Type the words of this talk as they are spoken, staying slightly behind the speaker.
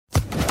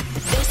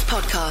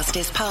podcast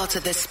is part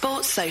of the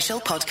Sports Social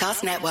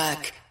Podcast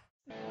Network.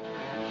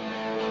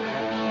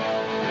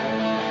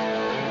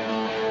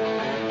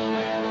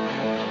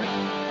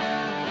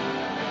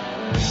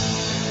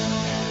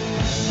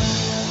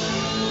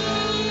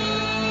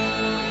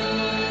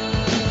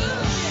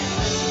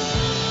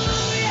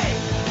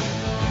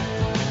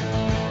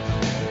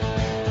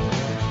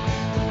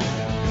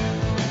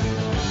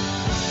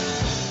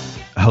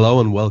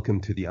 Hello and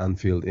welcome to the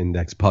Anfield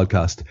Index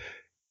podcast.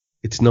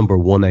 It's number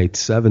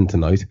 187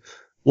 tonight.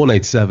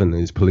 187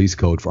 is police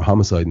code for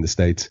homicide in the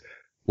States.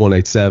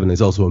 187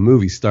 is also a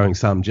movie starring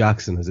Sam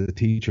Jackson as a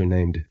teacher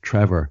named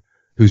Trevor,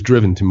 who's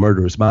driven to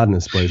murderous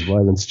madness by his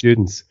violent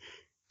students.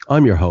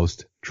 I'm your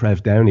host,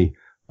 Trev Downey.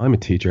 I'm a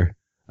teacher.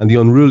 And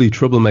the unruly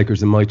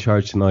troublemakers in my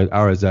charge tonight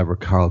are as ever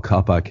Carl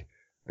Kopak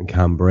and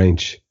Cam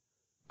Branch.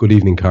 Good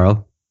evening,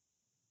 Carl.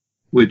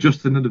 We're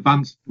just an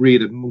advanced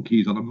breed of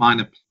monkeys on a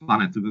minor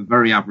planet of a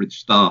very average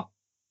star.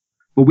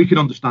 But we can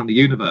understand the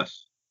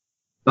universe.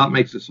 That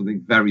makes us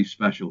something very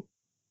special.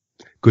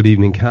 Good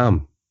evening,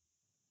 Cam.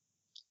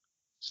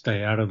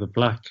 Stay out of the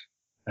black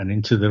and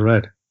into the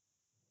red.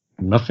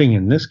 Nothing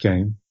in this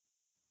game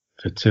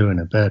for two in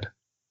a bed.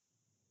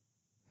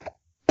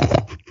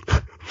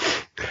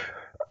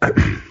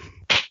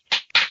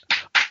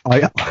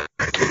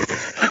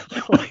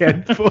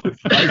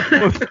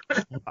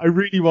 I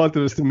really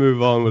wanted us to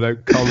move on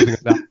without commenting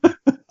on that.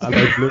 And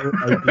I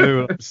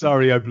blew it. I'm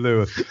sorry, I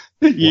blew it.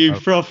 You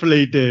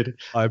properly did.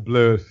 I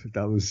blew it.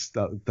 That's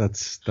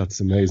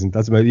amazing.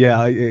 That's amazing.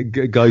 Yeah,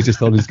 guys just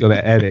thought he was going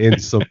to edit in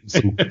some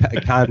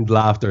canned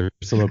laughter,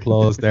 some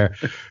applause there.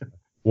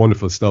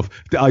 Wonderful stuff.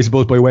 I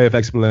suppose by way of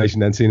explanation,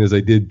 then, seeing as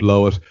I did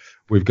blow it,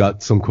 we've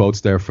got some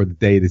quotes there for the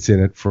day that's in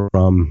it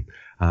from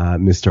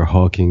Mr.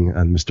 Hawking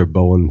and Mr.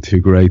 Bowen,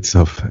 two greats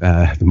of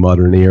the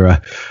modern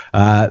era.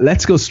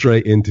 Let's go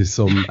straight into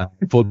some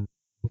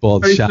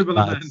football chat.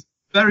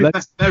 Very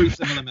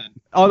similar men.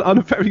 On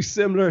a very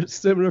similar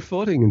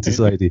footing in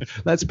society.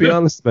 Let's be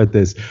honest about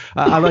this.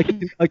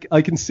 And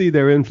I can see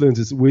their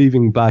influences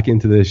weaving back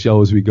into the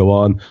show as we go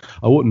on.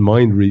 I wouldn't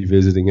mind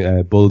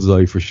revisiting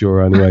Bullseye for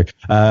sure anyway.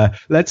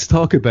 Let's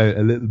talk about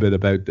a little bit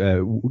about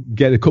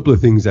get a couple of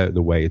things out of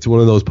the way. It's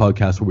one of those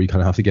podcasts where we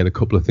kind of have to get a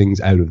couple of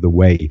things out of the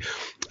way.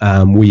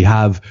 We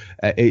have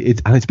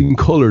it's been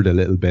coloured a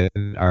little bit,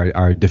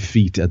 our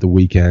defeat at the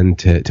weekend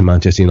to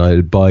Manchester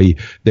United by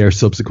their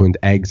subsequent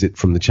exit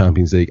from the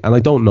Champions League. And I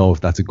don't know if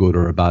that's a good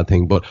or a bad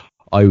thing, but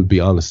I would be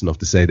honest enough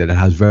to say that it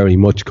has very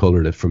much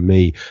coloured it for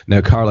me.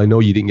 Now, Carl, I know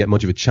you didn't get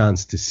much of a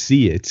chance to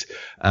see it,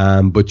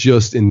 but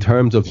just in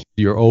terms of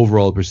your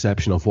overall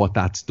perception of what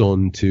that's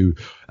done to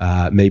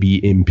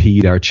maybe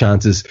impede our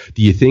chances,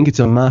 do you think it's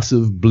a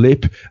massive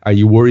blip? Are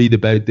you worried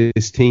about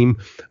this team?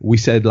 We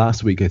said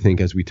last week, I think,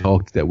 as we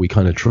talked, that we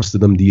kind of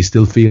trusted them. Do you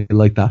still feel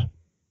like that?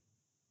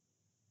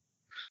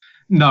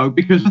 No,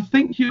 because I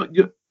think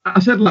I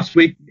said last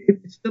week,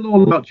 it's still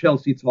all about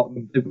Chelsea,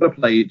 Tottenham. They've got to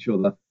play each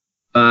other.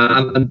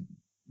 And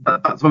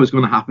that's always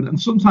going to happen.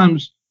 And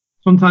sometimes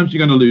you're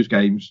going to lose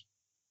games.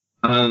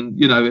 And,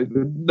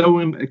 no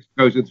one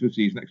goes into a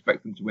season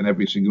expecting to win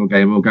every single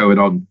game or going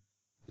on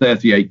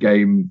 38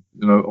 game,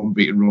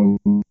 unbeaten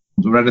runs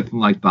or anything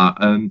like that.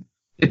 And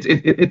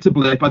it's a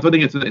blip. I don't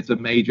think it's a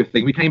major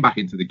thing. We came back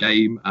into the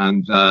game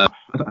and I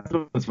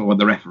don't know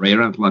the referee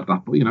or anything like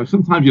that. But,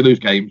 sometimes you lose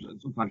games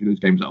and sometimes you lose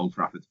games at Old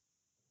Trafford.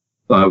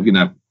 So,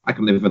 I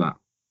can live with that.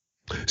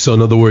 So,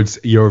 in other words,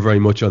 you're very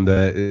much on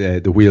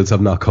the wheels have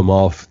not come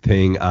off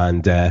thing,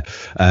 and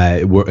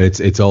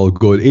it's all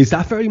good. Is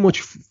that very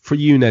much for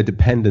you now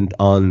dependent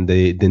on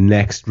the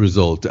next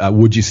result?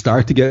 Would you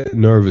start to get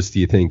nervous, do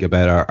you think,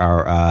 about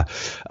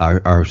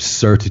our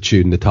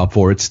certitude in the top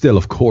four? It's still,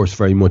 of course,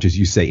 very much, as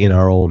you say, in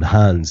our own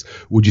hands.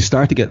 Would you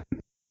start to get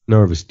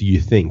nervous, do you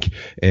think,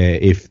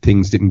 if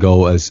things didn't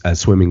go as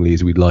swimmingly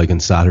as we'd like on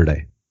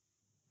Saturday?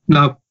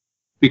 No.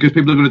 Because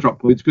people are going to drop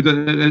points.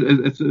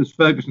 Because as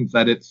Ferguson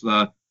said, it's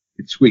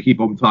squeaky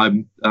bum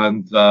time,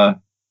 and not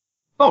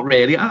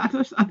really. I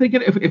think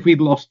if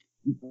we'd lost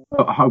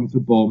at home to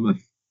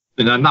Bournemouth,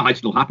 and that might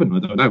still happen. I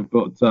don't know,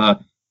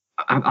 but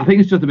I think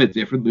it's just a bit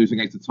different losing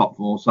against the top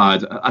four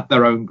side at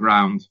their own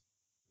ground.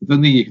 I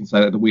don't think you can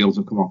say that the wheels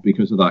have come off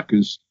because of that.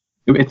 Because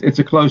it's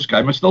a close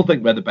game. I still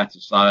think we're the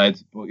better side,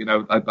 but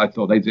I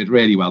thought they did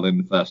really well in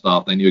the first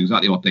half. They knew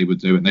exactly what they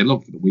would do, and they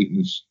looked for the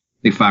weakness.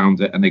 They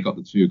found it, and they got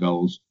the 2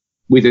 goals.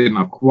 We didn't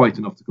have quite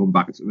enough to come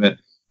back to it.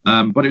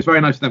 But it's very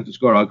nice of them to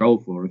score our goal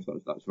for us.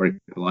 That's very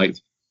polite.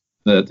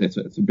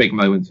 It's a big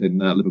moment in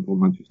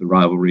Liverpool-Manchester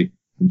rivalry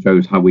and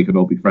shows how we can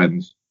all be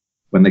friends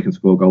when they can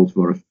score goals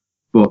for us.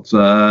 But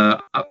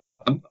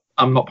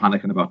I'm not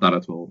panicking about that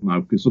at all,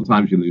 no, because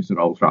sometimes you lose at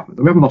Old Trafford.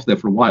 We haven't lost there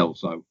for a while,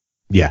 so...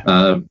 Yeah.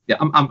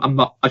 I'm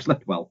not... I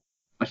slept well.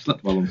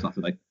 On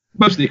Saturday.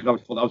 Mostly because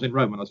I was in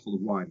Rome and I was full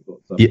of wine.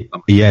 But,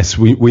 yes,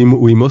 we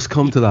must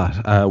come to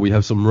that. We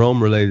have some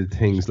Rome-related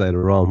things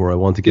later on where I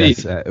want to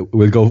get.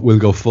 We'll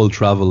go full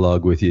travel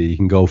log with you. You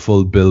can go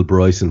full Bill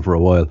Bryson for a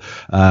while.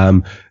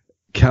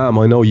 Cam,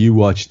 I know you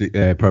watched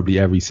probably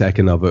every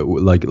second of it,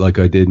 like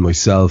I did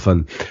myself,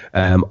 and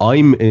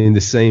I'm in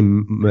the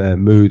same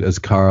mood as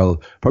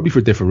Carl, probably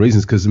for different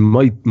reasons. Because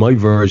my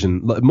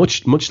version,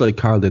 much like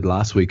Carl did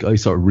last week, I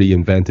sort of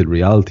reinvented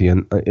reality,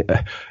 and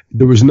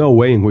there was no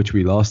way in which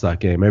we lost that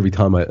game. Every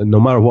time, no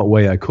matter what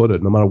way I cut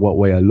it, no matter what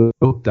way I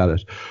looked at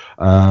it,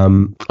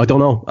 I don't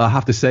know. I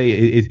have to say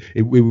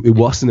it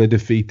wasn't a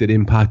defeat that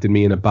impacted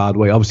me in a bad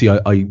way. Obviously,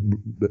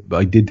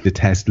 I did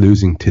detest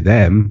losing to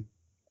them.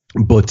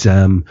 But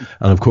and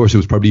of course it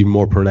was probably even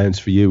more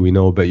pronounced for you. We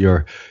know about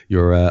your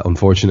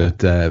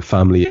unfortunate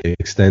family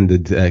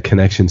extended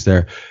connections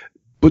there,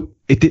 but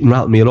it didn't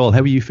rattle me at all. How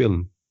are you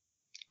feeling?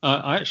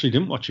 I actually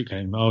didn't watch a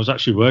game. I was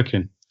actually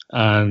working,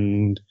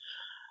 and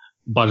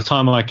by the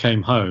time I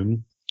came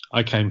home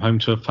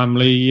to a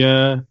family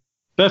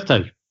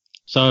birthday.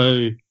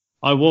 So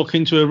I walk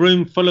into a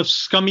room full of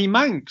scummy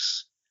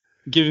Manx,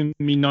 giving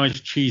me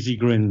nice cheesy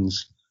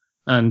grins,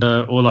 and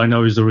all I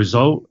know is the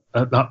result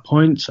at that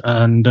point.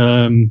 And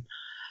to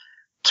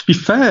be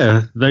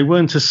fair, they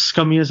weren't as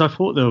scummy as I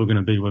thought they were going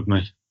to be with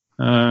me.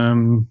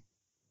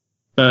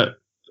 But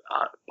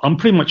I'm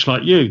pretty much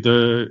like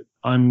you.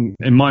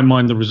 In my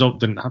mind, the result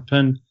didn't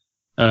happen.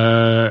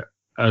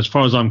 As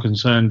far as I'm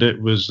concerned,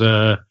 it was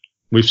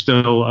we've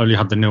still only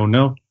had the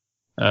 0-0.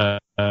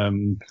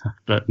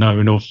 But no,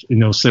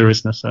 in all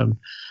seriousness,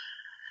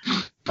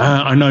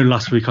 I know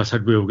last week I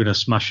said we were going to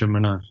smash them,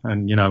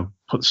 and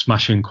put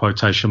smashing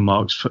quotation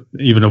marks. For,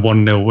 even a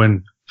 1-0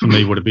 win for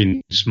me would have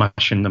been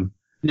smashing them.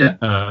 Yeah.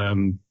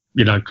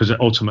 Because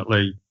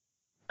ultimately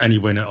any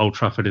win at Old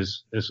Trafford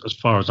is, as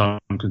far as I'm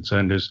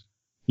concerned, is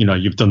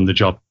you've done the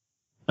job.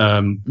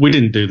 We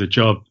didn't do the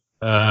job.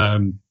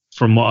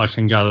 From what I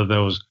can gather,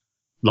 there was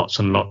lots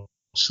and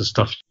lots of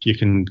stuff you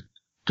can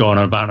go on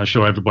about, and I'm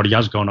sure everybody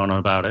has gone on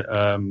about it.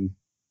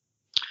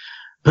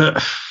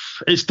 But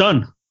it's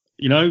done.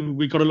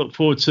 We've got to look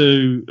forward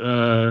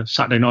to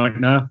Saturday night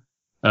now.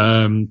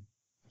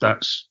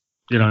 That's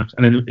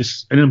and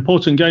it's an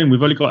important game.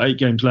 We've only got 8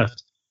 games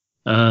left.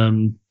 I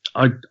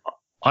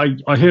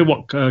hear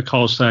what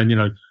Carl's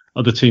saying.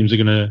 Other teams are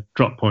going to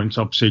drop points.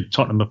 Obviously,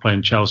 Tottenham are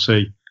playing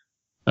Chelsea.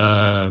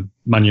 Man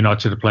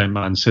United are playing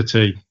Man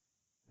City.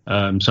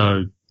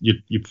 So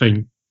you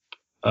think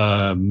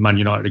Man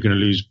United are going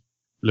to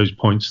lose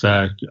points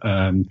there.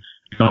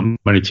 Not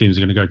many teams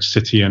are going to go to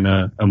City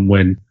and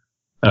win.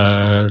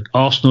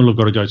 Arsenal have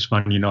got to go to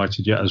Man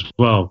United yet as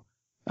well.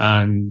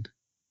 And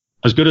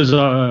as good as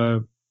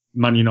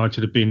Man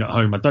United have been at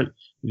home,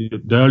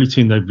 the only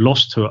team they've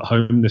lost to at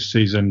home this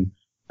season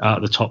out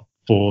of the top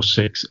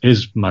 4-6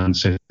 is Man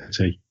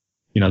City.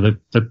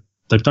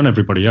 They've done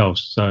everybody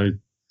else, so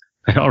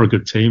they are a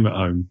good team at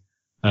home.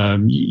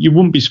 You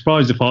wouldn't be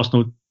surprised if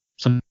Arsenal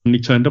suddenly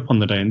turned up on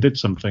the day and did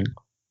something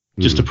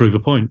just to prove a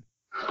point.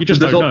 You just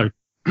don't know.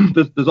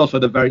 There's also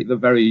the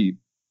very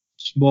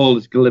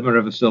smallest glimmer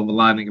of a silver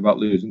lining about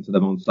losing to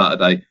them on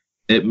Saturday.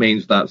 It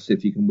means that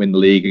City can win the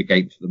league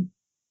against them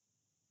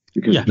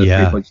because of the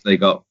 3 points they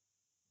got.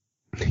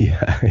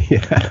 Yeah.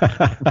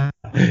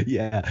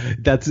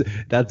 That's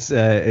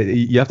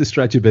you have to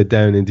stretch a bit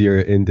down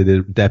into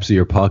the depths of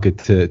your pocket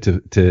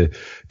to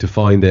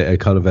find a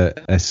kind of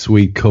a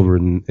sweet cover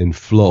in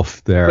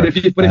fluff there. But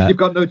if you've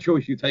got no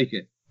choice, you take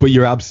it. But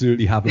you're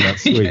absolutely having that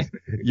sweet.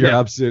 You're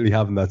absolutely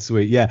having that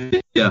sweet. Yeah.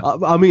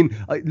 I mean,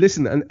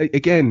 listen, and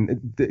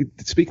again,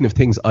 speaking of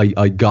things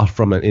I got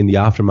from it in the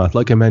aftermath,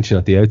 like I mentioned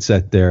at the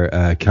outset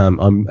there, Cam,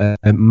 I'm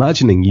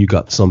imagining you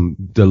got some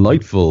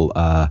delightful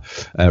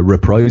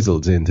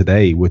reprisals in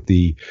today with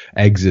the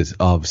exit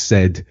of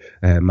said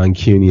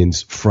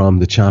Mancunians from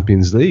the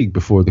Champions League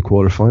before the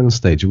quarter-final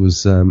stage. It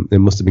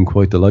must have been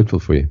quite delightful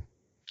for you.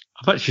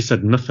 I've actually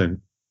said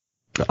nothing.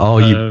 Oh,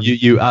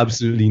 you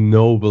absolutely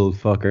noble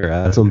fucker!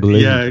 That's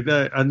unbelievable.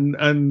 Yeah,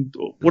 and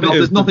what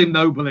there's nothing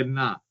noble in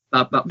that.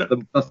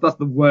 That's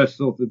the worst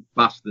sort of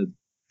bastard.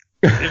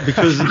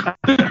 Because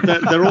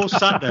they're all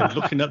sat there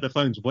looking at their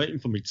phones, waiting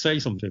for me to say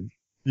something.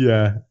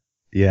 Yeah.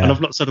 And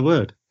I've not said a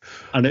word,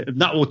 and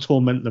that will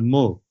torment them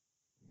more.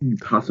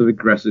 Passive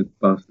aggressive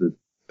bastard.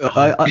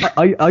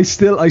 I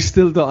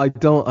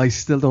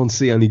still don't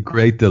see any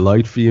great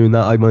delight for you in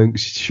that. I mean,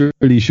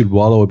 surely you should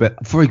wallow a bit.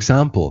 For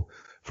example,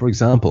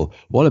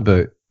 what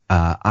about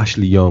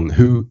Ashley Young,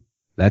 who,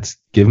 let's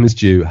give him his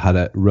due, had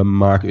a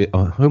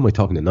remarkable. Who am I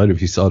talking to? Neither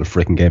of you saw the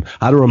freaking game.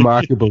 Had a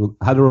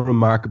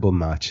remarkable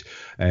match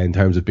in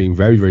terms of being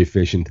very, very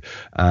efficient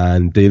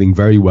and dealing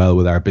very well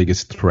with our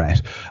biggest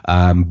threat.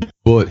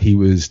 But he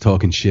was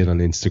talking shit on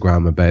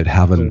Instagram about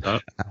having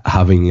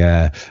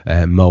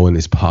Mo in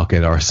his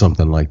pocket or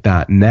something like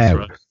that. Now.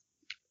 Right.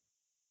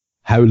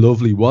 How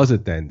lovely was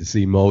it then to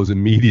see Mo's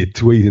immediate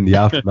tweet in the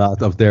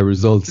aftermath of their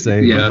results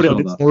saying,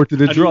 "Look forward to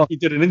the draw." He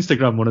did an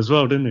Instagram one as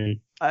well, didn't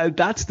he?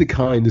 That's the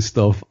kind of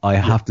stuff I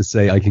have to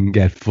say I can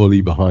get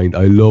fully behind.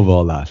 I love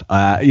all that.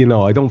 I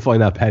don't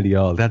find that petty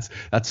at all. That's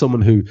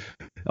someone who,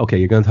 okay,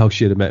 you're going to talk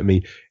shit about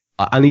me,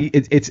 and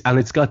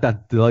it's got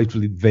that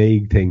delightfully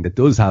vague thing that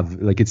does have,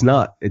 like, it's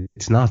not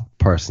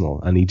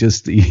personal, and he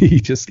just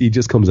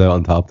comes out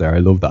on top there. I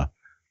love that.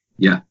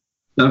 Yeah.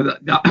 No,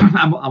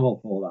 I'm all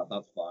for that.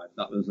 That's fine.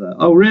 That was.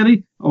 Oh,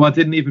 really? Oh, I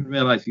didn't even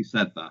realise he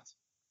said that.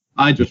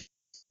 I just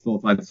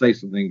thought I'd say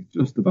something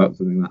just about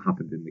something that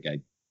happened in the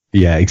game.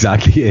 Yeah,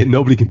 exactly. Yeah,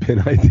 nobody can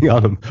pin anything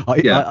on him.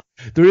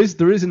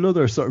 There is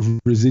another sort of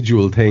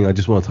residual thing I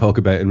just want to talk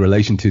about in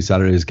relation to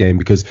Saturday's game,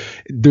 because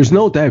there's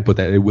no doubt but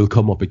that it will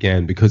come up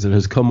again, because it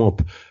has come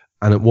up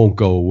and it won't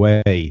go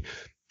away.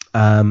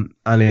 And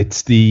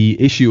it's the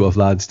issue of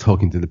lads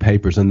talking to the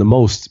papers, and the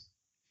most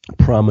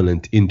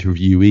prominent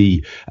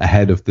interviewee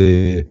ahead of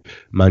the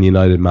Man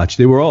United match.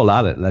 They were all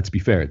at it, let's be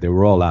fair. They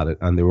were all at it,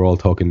 and they were all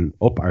talking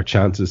up our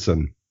chances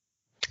and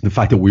the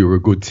fact that we were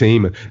a good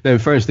team. Now,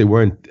 first, they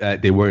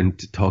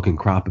weren't talking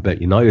crap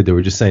about United. They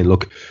were just saying,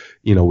 look,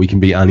 we can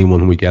beat anyone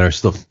when we get our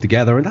stuff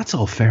together, and that's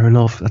all fair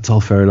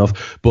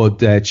enough.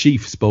 But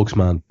chief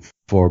spokesman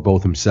for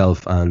both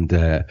himself and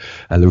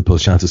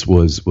Liverpool's chances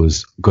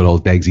was good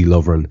old Degsy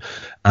Lovren,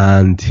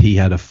 and he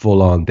had a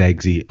full-on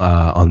Degsy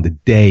on the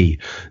day.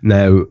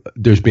 Now,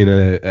 there's been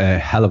a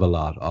hell of a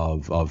lot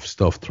of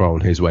stuff thrown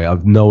his way.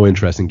 I've no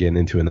interest in getting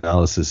into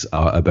analysis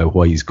about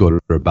why he's good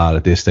or bad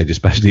at this stage,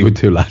 especially with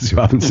two lads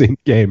who haven't seen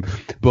the game.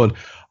 But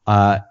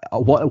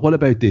what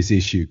about this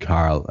issue,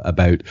 Carl?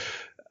 About,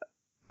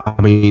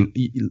 I mean,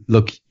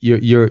 look,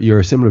 you're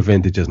a similar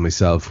vintage as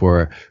myself,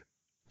 where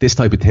this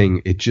type of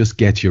thing, it just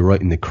gets you right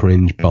in the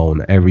cringe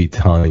bone every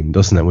time,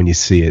 doesn't it? When you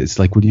see it, it's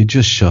like, will you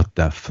just shut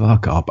the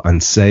fuck up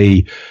and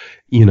say,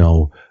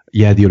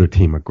 yeah, the other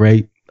team are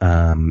great.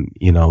 They're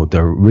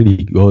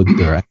really good.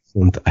 They're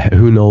excellent.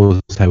 Who knows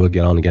how we'll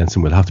get on against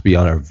them? We'll have to be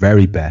on our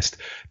very best.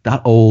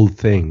 That old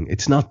thing,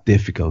 it's not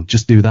difficult.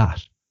 Just do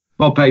that.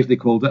 Bob Paisley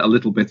called it a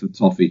little bit of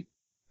toffee.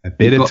 A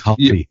bit of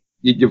toffee.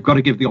 You've got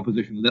to give the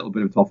opposition a little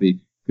bit of toffee,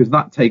 because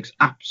that takes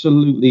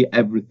absolutely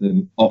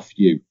everything off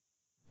you.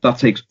 That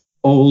takes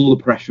all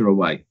the pressure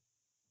away.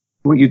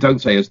 What you don't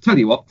say is, tell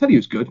you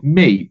who's good.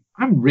 Me,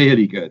 I'm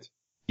really good.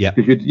 Yeah.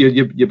 Because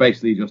you're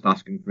basically just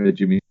asking for a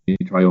Jimmy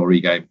Traore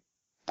game.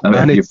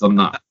 And you've done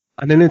that.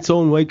 And in its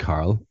own way,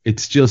 Carl,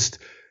 it's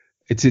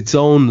its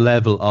own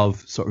level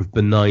of sort of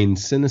benign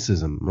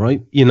cynicism,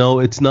 right?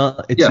 It's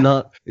not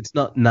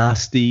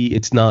nasty.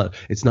 It's not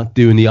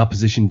doing the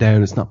opposition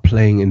down. It's not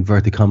playing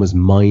inverted commas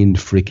mind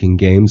freaking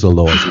games,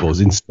 although I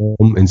suppose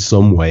in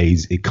some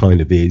ways it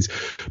kind of is.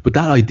 But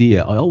that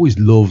idea, I always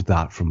loved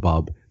that from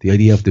Bob. The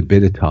idea of the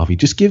bit of toffee.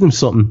 Just give them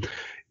something,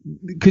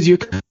 because you're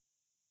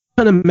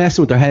kind of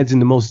messing with their heads in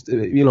the most,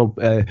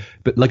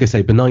 but like I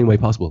say, benign way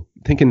possible.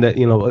 Thinking that,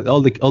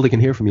 all they can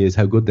hear from you is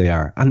how good they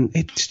are. And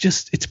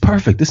it's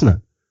perfect, isn't it?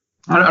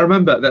 I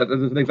remember,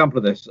 there's an example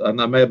of this,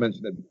 and I may have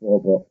mentioned it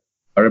before, but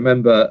I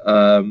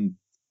remember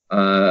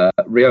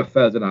Rio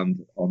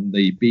Ferdinand on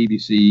the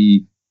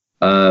BBC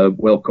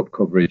World Cup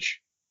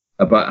coverage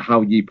about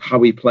how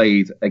he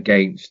played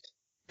against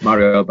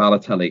Mario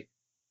Balotelli.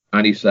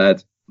 And he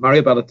said,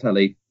 Mario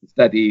Balotelli, it's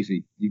dead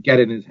easy. You get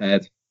in his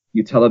head,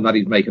 you tell him that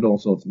he's making all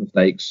sorts of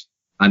mistakes,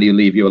 and he'll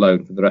leave you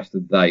alone for the rest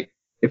of the day.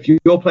 If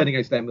you're playing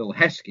against Emil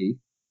Heskey,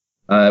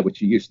 which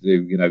he used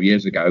to do,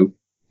 years ago,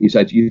 he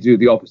said you do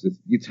the opposite.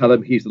 You tell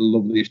him he's the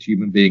loveliest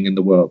human being in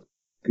the world,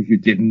 because you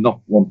did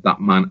not want that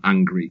man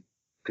angry,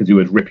 because he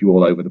would rip you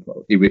all over the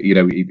place.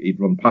 He'd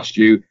run past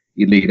you,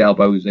 he'd lead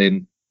elbows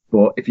in.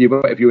 But if you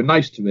were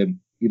nice to him,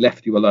 he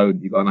left you alone.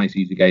 You got a nice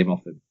easy game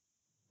off him.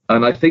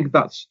 And I think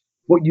that's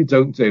what you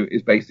don't do,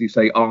 is basically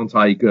say, aren't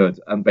I good?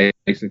 And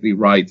basically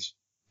write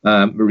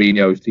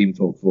Mourinho's team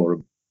talk for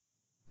him.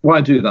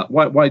 Why do that?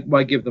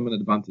 Why give them an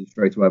advantage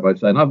straight away by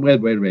saying,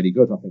 we're really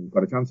good. I think we've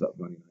got a chance at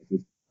Man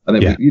United.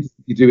 And then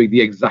you're doing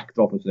the exact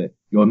opposite.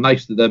 You're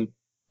nice to them,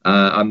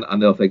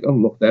 and they'll think, oh,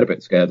 look, they're a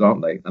bit scared,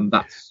 aren't they? And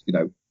that's,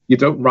 you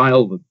don't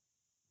rile them.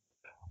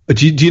 But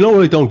do you know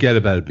what I don't get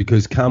about it?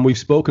 Because, Cam, we've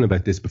spoken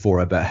about this before,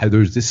 about how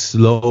there's this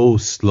slow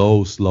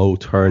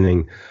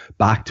turning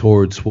back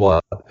towards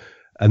what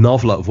an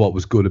awful lot of what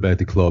was good about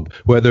the club,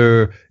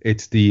 whether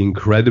it's the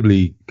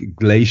incredibly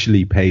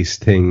glacially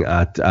paced thing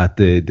at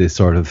the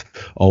sort of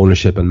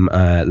ownership and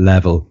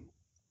level,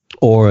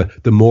 or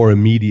the more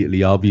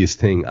immediately obvious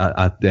thing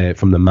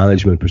from the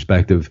management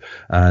perspective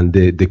and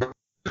the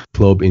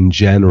club in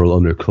general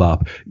under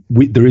Klopp.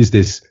 There is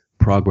this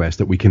progress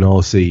that we can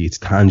all see. It's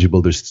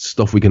tangible. There's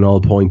stuff we can all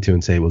point to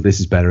and say, well, this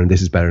is better and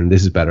this is better and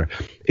this is better.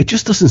 It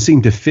just doesn't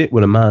seem to fit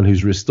with a man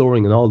who's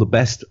restoring all the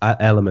best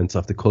elements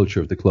of the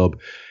culture of the club.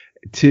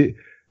 To,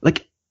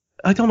 like,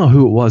 I don't know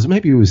who it was.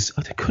 Maybe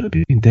it could have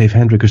been Dave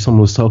Hendrick, or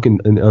someone was talking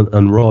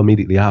on Raw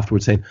immediately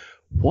afterwards saying,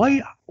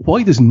 why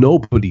does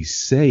nobody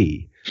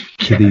say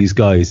to these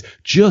guys,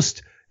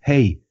 just,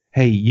 hey,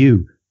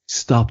 you,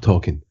 stop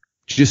talking.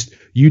 Just,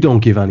 you don't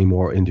give any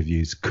more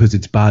interviews because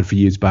it's bad for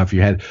you, it's bad for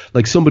your head.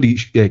 Like, somebody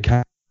should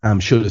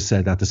have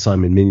said that to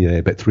Simon Mignolet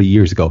about 3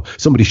 years ago.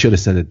 Somebody should have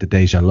said it to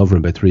Dejan Lovren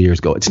about 3 years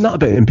ago. It's not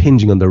about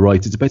impinging on their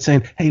rights. It's about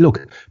saying, hey,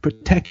 look,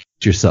 protect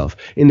yourself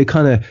in the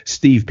kind of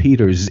Steve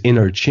Peters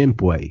inner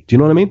chimp way. Do you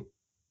know what I mean?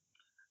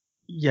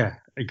 Yeah,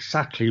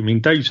 exactly. I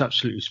mean, Dave's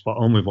absolutely spot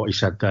on with what he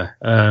said there.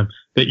 But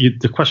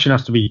the question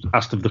has to be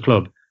asked of the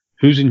club,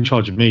 who's in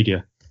charge of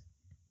media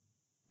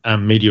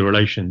and media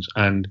relations,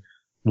 and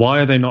why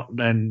are they not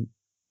then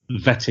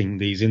vetting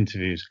these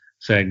interviews,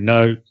 saying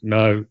no,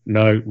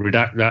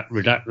 redact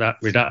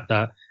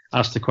that.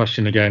 Ask the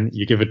question again.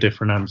 You give a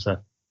different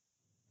answer.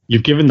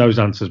 You've given those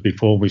answers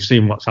before. We've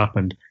seen what's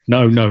happened.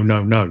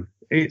 No.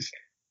 It's,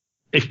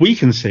 if we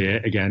can see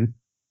it again,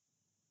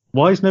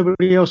 why is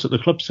nobody else at the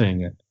club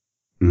seeing it?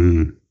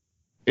 Mm.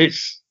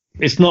 It's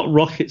not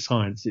rocket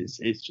science.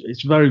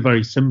 It's very,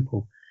 very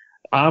simple.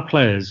 Our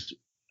players,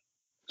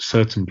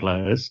 certain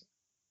players,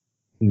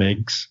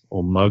 Miggs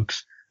or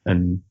Muggs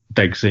and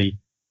Degsy,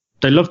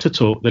 they love to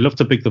talk. They love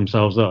to big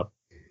themselves up,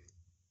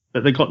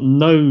 but they got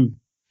no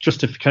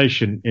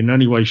justification in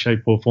any way,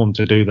 shape or form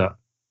to do that.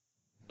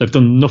 They've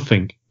done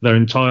nothing their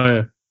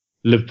entire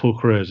Liverpool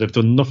careers. They've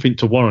done nothing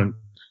to warrant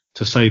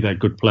to say they're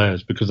good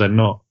players, because they're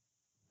not.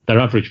 They're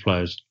average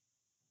players.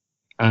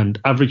 And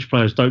average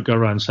players don't go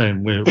around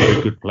saying we're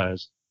good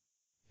players.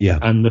 Yeah.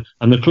 And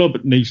the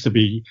club needs to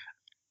be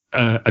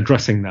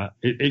addressing that.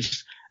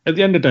 It's at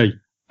the end of the day,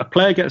 a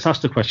player gets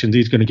asked a question,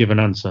 he's going to give an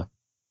answer.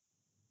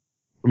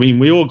 I mean,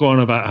 we all go on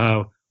about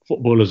how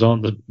footballers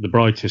aren't the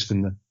brightest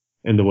in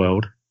the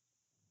world.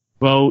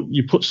 Well,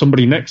 you put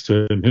somebody next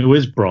to him who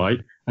is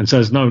bright and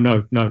says,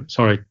 no,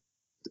 sorry,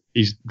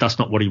 that's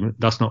not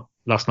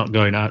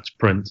going out to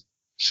print.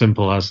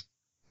 Simple as,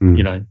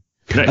 you know.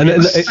 And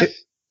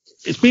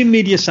It's being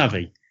media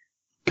savvy.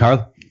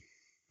 Carl?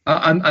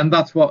 And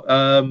that's what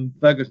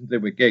Ferguson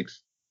did with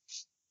Giggs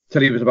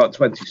till he was about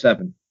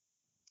 27.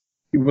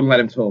 He wouldn't let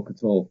him talk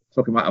at all.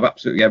 Took him out of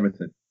absolutely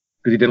everything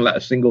because he didn't let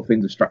a single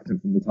thing distract him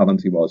from the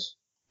talent he was.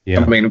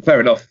 Yeah. I mean,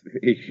 fair enough.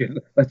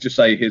 Let's just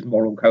say his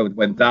moral code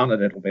went down a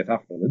little bit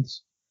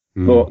afterwards.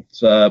 But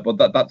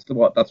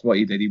that's what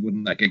he did. He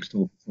wouldn't let Giggs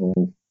talk at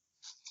all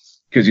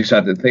because he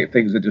said that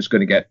things are just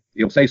going to get.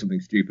 He'll say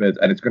something stupid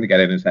and it's going to get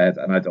in his head,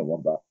 and I don't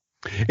want that.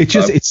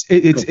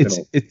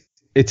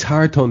 It's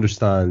hard to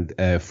understand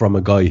from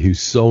a guy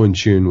who's so in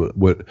tune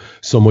with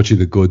so much of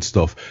the good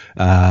stuff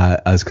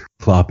as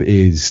Klopp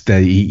is,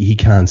 that he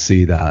can't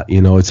see that.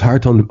 You know, it's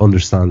hard to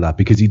understand that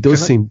because he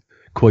does seem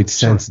quite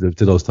sensitive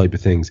to those type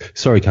of things.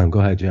 Sorry, Cam, go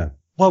ahead. Yeah.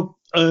 Well,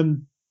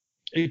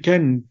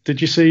 again,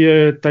 did you see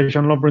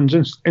Dejan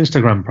Lovren's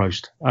Instagram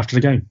post after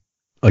the game?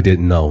 I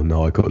didn't know.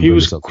 No, I couldn't. He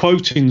was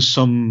quoting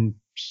some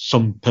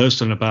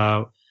person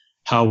about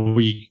how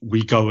we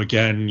go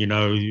again, you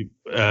know,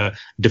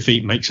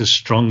 defeat makes us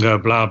stronger,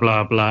 blah,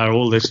 blah, blah,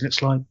 all this. And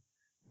it's like,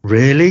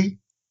 really?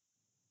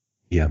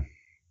 Yeah.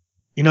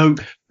 You know,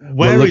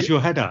 where is your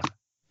head at?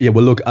 Yeah,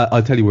 well, look,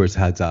 I'll tell you where his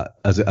head's at.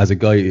 As a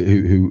guy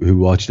who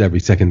watched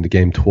every second of the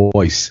game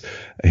twice,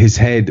 his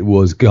head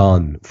was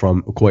gone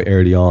from quite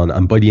early on.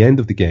 And by the end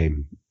of the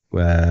game,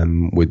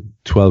 with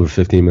 12 or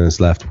 15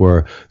 minutes left,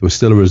 where there was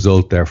still a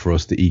result there for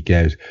us to eke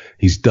out,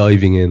 he's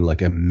diving in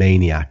like a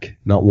maniac,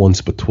 not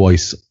once but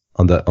twice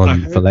on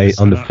Fellaini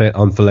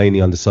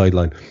on the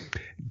sideline.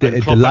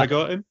 Klopp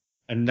got him,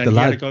 and then he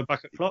had to go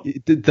back at Klopp.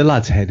 The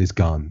lad's head is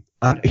gone.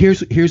 And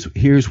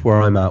here's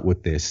where I'm at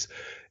with this.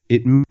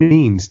 It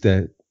means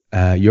that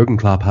Jurgen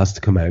Klopp has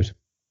to come out,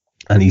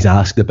 and he's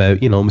asked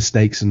about, you know,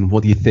 mistakes and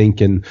what do you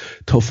think, and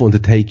tough one to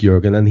take,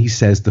 Jurgen, and he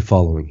says the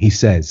following. He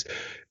says,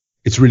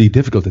 it's really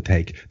difficult to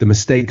take. The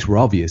mistakes were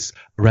obvious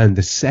around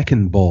the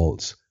second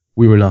balls.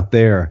 We were not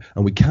there,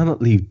 and we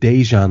cannot leave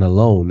Dejan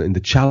alone in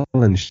the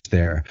challenge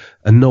there,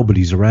 and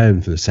nobody's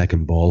around for the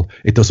second ball.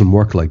 It doesn't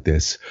work like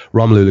this.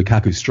 Romelu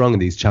Lukaku is strong in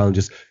these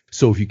challenges,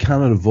 so if you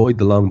cannot avoid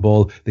the long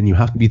ball, then you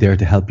have to be there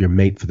to help your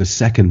mate for the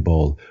second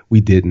ball. We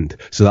didn't,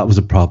 so that was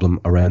a problem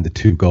around the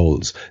 2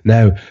 goals.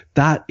 Now,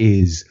 that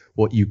is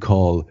what you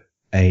call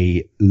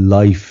a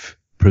life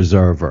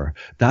preserver.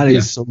 That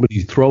is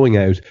somebody throwing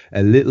out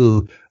a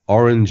little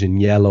orange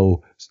and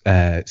yellow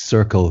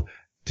circle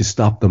to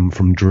stop them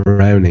from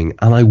drowning.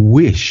 And I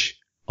wish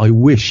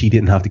he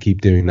didn't have to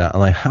keep doing that.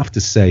 And I have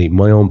to say,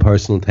 my own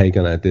personal take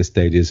on it at this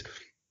stage is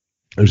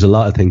there's a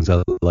lot of things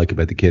I like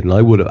about the kid, and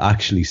I would have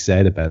actually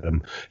said about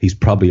him, he's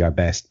probably our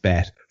best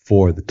bet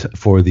for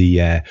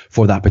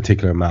that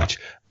particular match.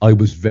 I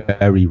was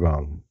very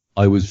wrong.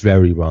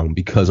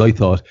 Because I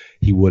thought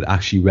he would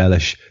actually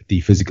relish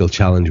the physical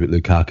challenge with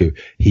Lukaku.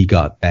 He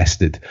got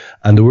bested.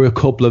 And there were a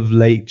couple of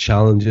late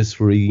challenges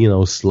where he, you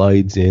know,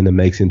 slides in and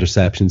makes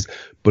interceptions,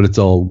 but it's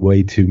all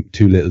way too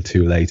little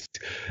too late.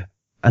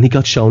 And he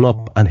got shown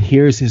up, and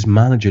here's his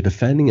manager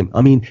defending him.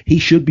 I mean, he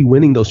should be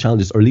winning those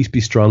challenges, or at least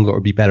be stronger or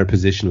be better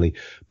positionally.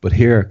 But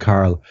here,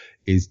 Carl,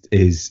 is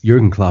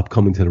Jurgen Klopp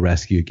coming to the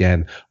rescue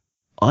again.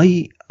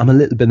 I am a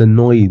little bit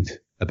annoyed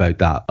about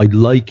that. I'd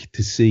like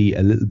to see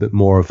a little bit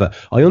more of a.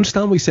 I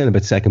understand what you're saying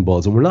about second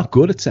balls, and we're not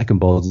good at second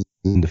balls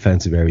in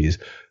defensive areas,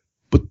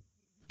 but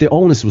the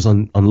onus was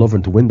on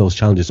Lovren to win those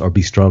challenges or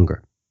be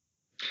stronger.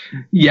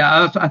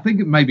 Yeah, I think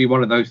it may be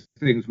one of those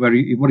things where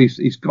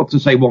he's got to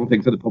say one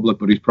thing to the public,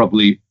 but he's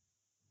probably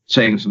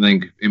saying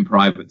something in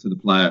private to the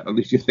player. At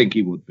least you think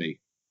he would be.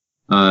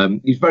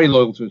 He's very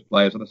loyal to his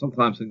players, and I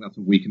sometimes think that's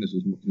a weakness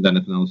as much as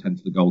anything else.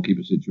 Hence the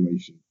goalkeeper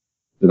situation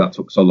that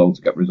took so long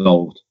to get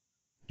resolved.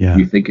 Yeah.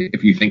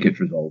 If you think it's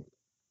resolved.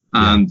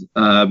 And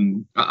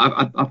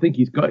I think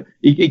he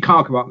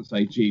can't come out and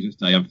say, Jesus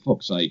Day, for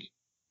fuck's sake.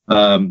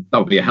 That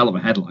would be a hell of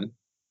a headline.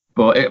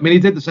 But I mean, he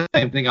did the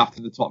same thing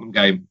after the Tottenham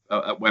game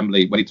at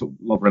Wembley when he took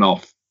Lovren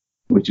off,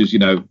 which is, he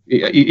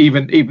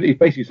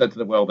basically said to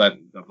the world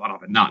then, "I'm not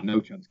having that, no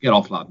chance. Get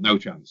off, lad, no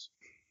chance."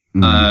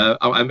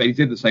 I mean, he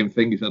did the same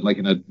thing. He said,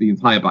 the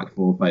entire back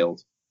four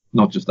failed,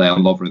 not just there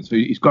on Lovren. So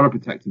he's got to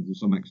protect him to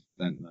some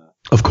extent there.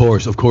 Of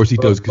course he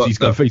does, because he's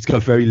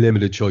got very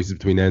limited choices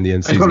between now and the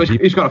end of the season.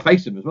 He's got to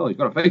face him as well. He's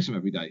got to face him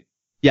every day.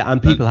 Yeah,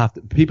 and people have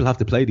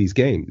to play these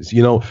games.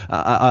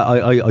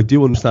 I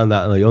do understand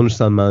that, and I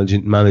understand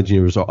managing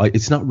a result.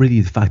 It's not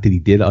really the fact that he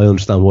did it. I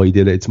understand why he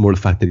did it. It's more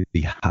the fact that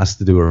he has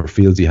to do it or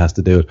feels he has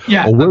to do it.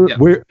 Yeah,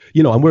 we're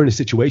in a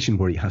situation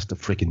where he has to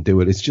freaking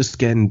do it. It's just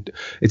getting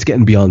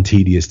beyond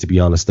tedious, to be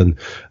honest. And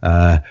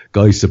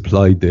guys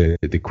supplied the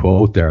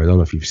quote there. I don't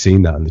know if you've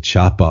seen that in the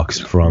chat box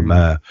from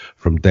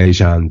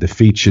Dejan.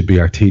 Defeat should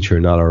be our teacher,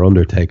 not our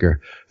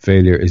undertaker.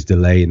 Failure is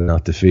delay,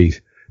 not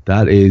defeat.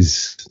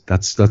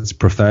 That's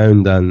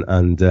profound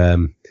and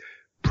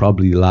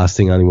probably the last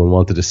thing anyone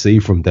wanted to see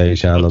from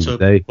Dejan on the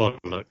day.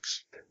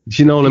 Bollocks.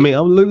 Do you know what I mean?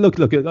 Look.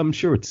 I'm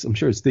sure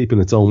it's deep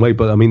in its own way,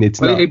 but I mean, it's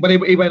not. He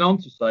went on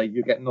to say,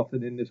 "You get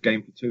nothing in this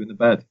game for two in the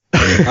bed."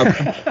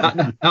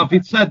 Now, if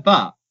he'd said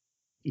that,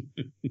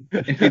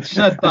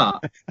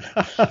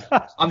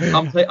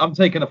 I'm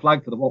taking a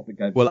flag to the Watford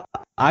game. Well,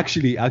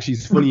 actually,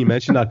 it's funny you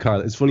mentioned that, Carl.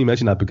 It's funny you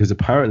mentioned that because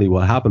apparently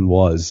what happened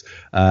was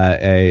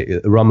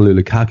Romelu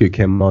Lukaku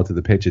came onto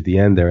the pitch at the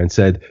end there and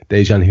said,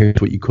 "Dejan,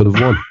 here's what you could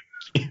have won."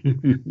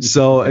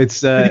 So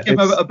it's he came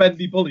out a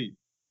bendy bully.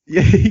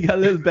 Yeah, he got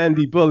a little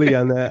bendy bully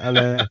and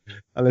a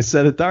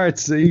set of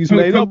darts. He was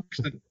made up.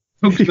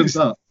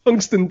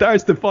 Tungsten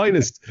darts, the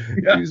finest.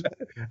 Yeah. He was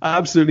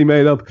absolutely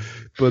made up.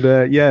 But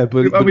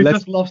we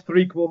just lost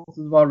 3/4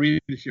 of our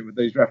readership with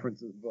these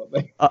references.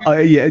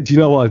 Yeah. Do you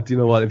know what?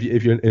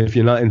 If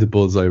you're not into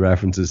bullseye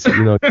references,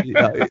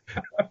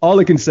 all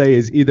I can say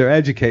is either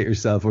educate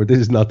yourself or this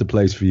is not the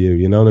place for you.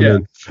 You know what I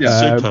mean?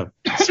 Yeah. Super.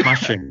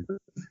 Smashing.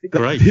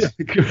 Great. Yeah.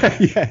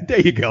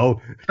 There you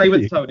go. Stay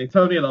with Tony.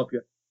 Tony will help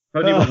you.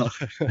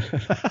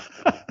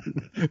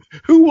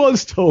 Who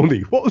was Tony?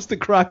 What was the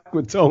crack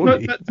with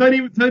Tony?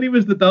 Tony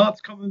was the darts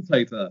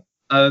commentator,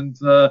 and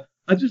I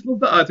just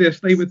love that idea.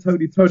 Stay with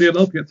Tony. Tony will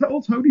help you.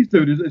 All Tony's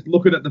doing is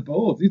looking at the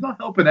boards. He's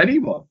not helping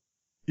anyone.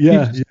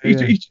 Yeah,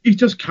 he's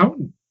just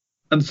counting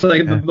and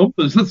saying the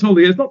numbers. That's all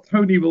he is. Not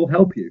Tony will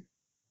help you.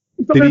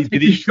 He's not going to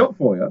take his shot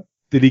for you.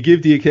 Did he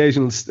give the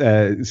occasional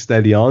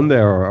steady on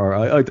there, or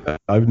I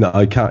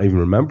can't even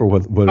remember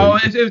what? It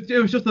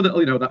was just a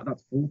little.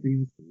 That's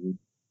 14.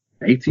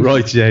 18.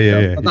 Right,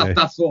 yeah.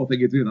 That sort of thing.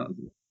 You do that.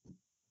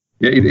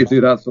 Yeah, you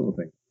do that sort of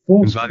thing.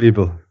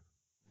 Invaluable.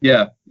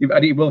 Yeah,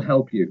 and he will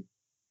help you.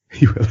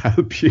 He will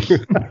help you.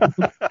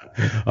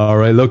 All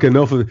right, look,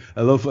 enough of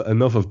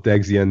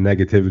Degsy and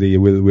negativity.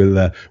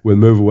 We'll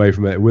move away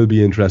from it. It will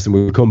be interesting.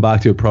 We'll come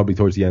back to it probably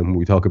towards the end when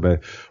we talk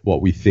about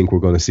what we think we're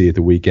going to see at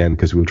the weekend,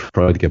 because we'll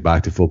try to get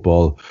back to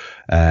football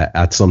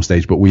at some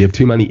stage. But we have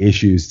too many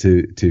issues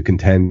to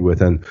contend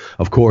with, and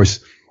of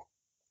course,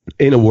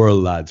 in a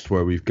world, lads,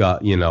 where we've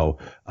got,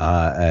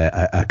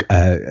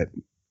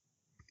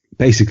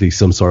 basically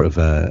some sort of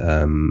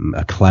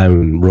a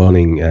clown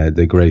running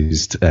the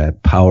greatest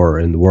power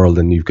in the world,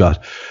 and you've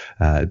got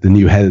the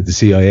new head of the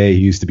CIA who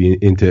used to be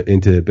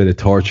into a bit of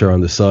torture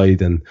on the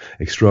side and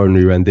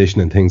extraordinary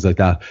rendition and things like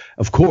that.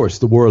 Of course,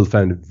 the world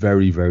found it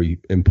very, very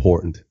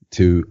important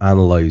to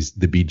analyse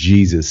the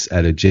bejesus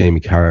out of Jamie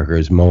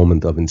Carragher's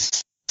moment of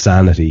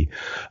insanity.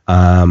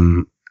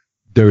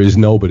 There is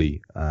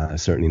nobody,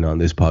 certainly not on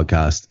this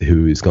podcast,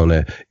 who is going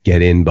to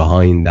get in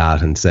behind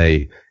that and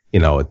say,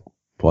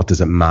 what does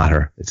it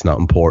matter? It's not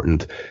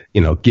important,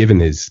 given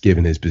his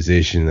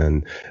position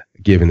and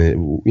given it,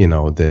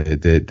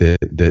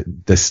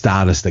 the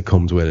status that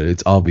comes with it.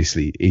 It's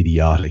obviously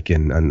idiotic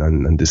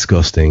and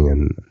disgusting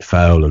and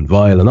foul and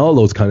vile and all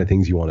those kind of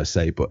things you want to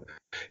say. But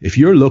if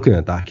you're looking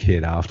at that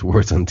kid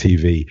afterwards on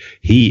TV,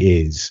 he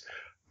is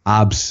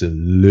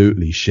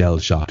absolutely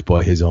shell-shocked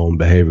by his own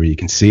behavior. You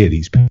can see it.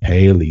 He's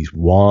pale, he's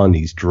wan,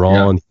 he's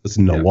drawn, he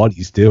doesn't know what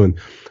he's doing.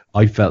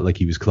 I felt like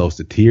he was close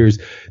to tears.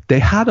 They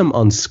had him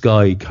on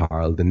Sky,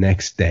 Carl, the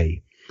next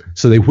day.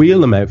 So they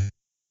wheeled him out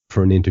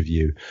for an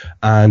interview,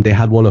 and they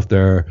had one of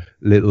their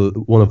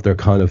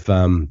kind of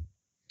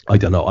I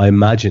don't know, I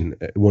imagine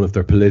one of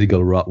their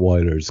political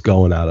Rottweilers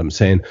going at him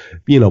saying,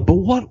 but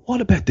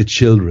what about the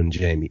children,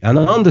 Jamie? And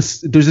on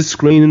this, there's a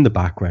screen in the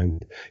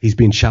background. He's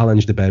being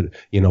challenged about,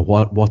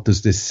 what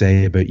does this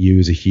say about you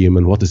as a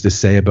human? What does this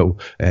say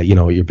about,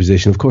 your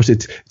position? Of course,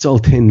 it's all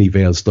thinly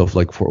veiled stuff.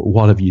 Like,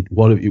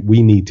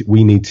 we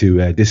need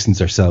to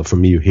distance ourselves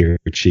from you here,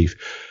 Chief.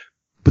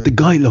 But the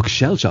guy looks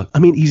shell-shocked. I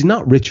mean, he's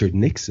not Richard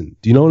Nixon.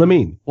 Do you know what I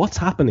mean? What's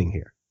happening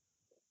here?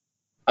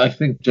 I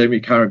think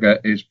Jamie Carragher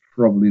is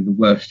probably the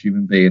worst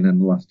human being in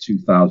the last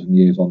 2,000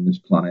 years on this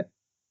planet,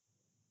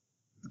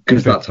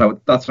 because that's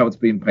how it's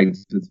being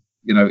painted.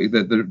 No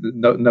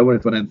one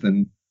has done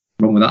anything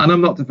wrong with that, and I'm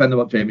not defending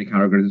what Jamie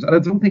Carragher is, and I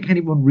don't think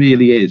anyone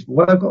really is. But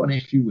what I've got an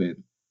issue with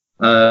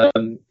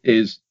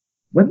is,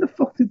 when the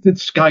fuck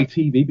did Sky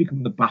TV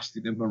become the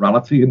bastion of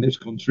morality in this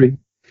country?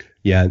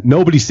 Yeah,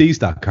 nobody sees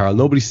that, Carl.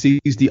 Nobody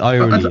sees the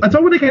irony. I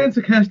don't want to get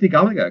into Kirsty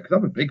Gallagher because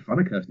I'm a big fan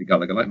of Kirsty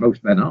Gallagher, like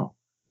most men are.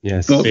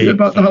 Yes. But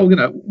about the whole,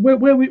 where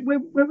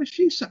was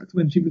she sacked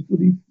when she was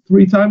bloody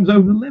 3 times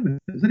over the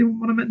limit? Does anyone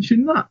want to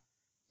mention that?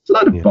 It's a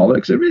lot of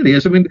bollocks. It really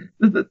is. I mean,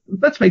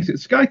 let's face it,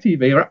 Sky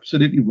TV are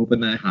absolutely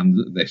rubbing their hands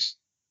at this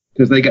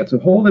because they get to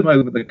haul him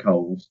over the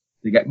coals.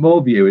 They get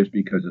more viewers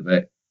because of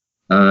it.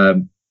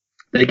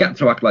 They get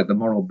to act like the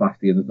moral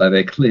bastion that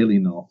they're clearly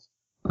not.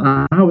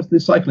 How is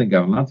this cycling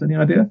going, lads? Any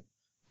idea?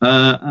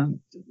 And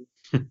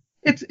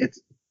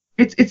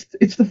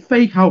it's the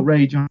fake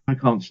outrage I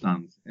can't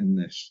stand in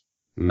this.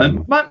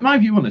 And my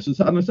view on this,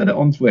 and I said it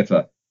on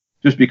Twitter,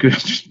 just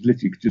because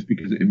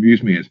it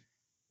amused me, is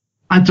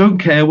I don't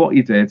care what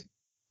you did.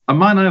 A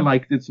man I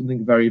like did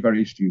something very,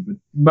 very stupid.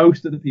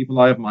 Most of the people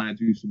I admire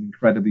do some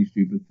incredibly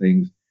stupid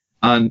things.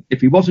 And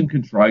if he wasn't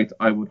contrite,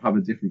 I would have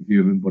a different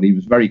view of him. But he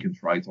was very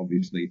contrite,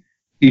 obviously.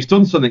 He's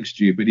done something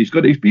stupid. He's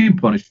being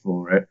punished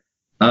for it.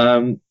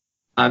 And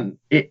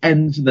it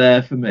ends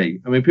there for me.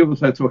 I mean, people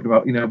start talking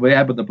about,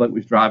 but the bloke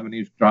was driving. He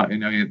was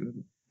driving.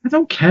 I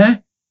don't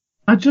care.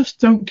 I just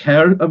don't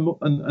care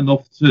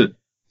enough to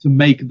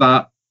make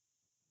that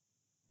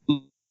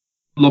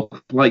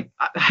look like.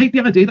 I hate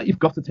the idea that you've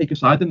got to take a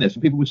side in this.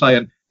 And people were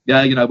saying,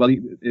 there's a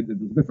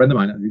good friend of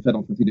mine who said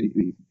on Twitter,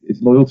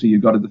 it's loyalty.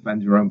 You've got to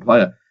defend your own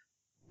player.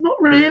 Not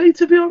really,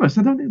 to be honest.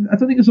 I don't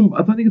think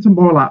it's a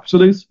moral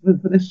absolute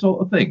for this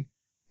sort of thing.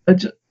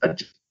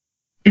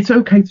 It's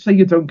okay to say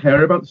you don't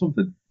care about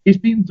something. It's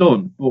been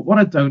done, but what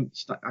I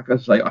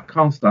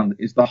can't stand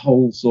is the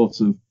whole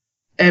sort of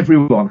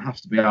everyone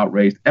has to be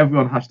outraged,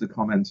 everyone has to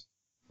comment.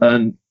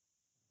 And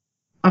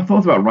I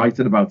thought about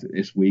writing about it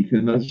this week,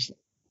 and I was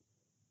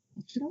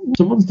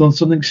someone's done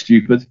something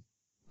stupid,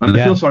 and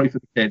I feel sorry for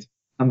the kid,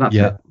 and that's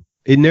it.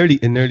 It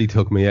nearly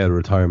took me out of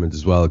retirement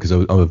as well because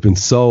I've been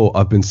so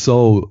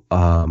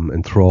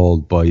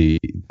enthralled by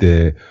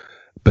the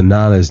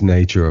bananas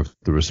nature of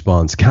the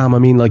response. Cam, I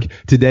mean, like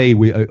today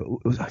I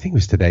think it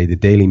was today, the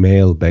Daily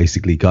Mail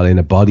basically got in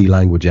a body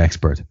language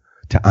expert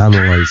to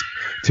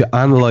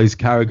analyze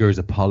Carragher's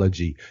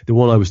apology, the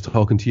one I was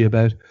talking to you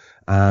about,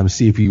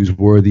 see if he was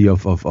worthy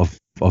of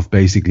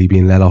basically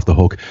being let off the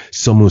hook.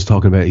 Someone was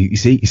talking about, you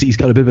see he's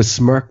got a bit of a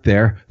smirk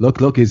there.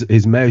 Look,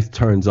 his mouth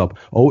turns up.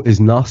 Oh, his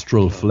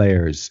nostril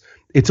flares.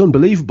 It's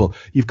unbelievable.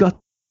 You've got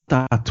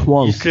that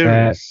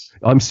twonk.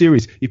 I'm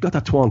serious. You've got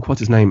that twonk. What's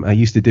his name? I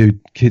used to do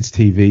kids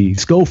TV.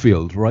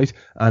 Schofield, right?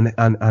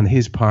 And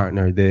his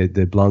partner,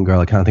 the blonde girl.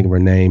 I can't think of her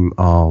name.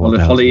 Oh,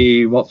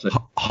 Holly What's-it?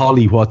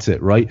 Holly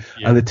What's-it, right?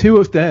 Yeah. And the two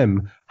of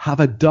them have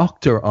a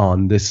doctor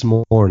on this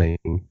morning,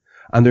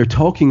 and they're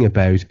talking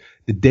about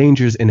the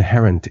dangers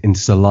inherent in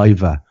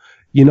saliva.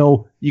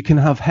 You can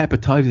have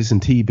hepatitis and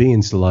TB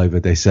in saliva.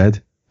 They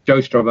said.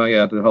 Joe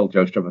Strummer, the whole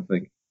Joe Strummer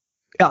thing.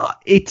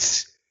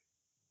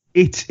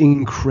 It's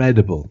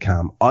incredible,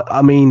 Cam.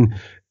 I mean,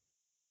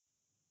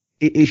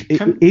 is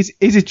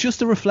it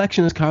just a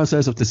reflection, as Carl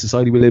says, of the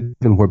society we live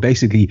in, where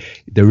basically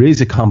there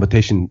is a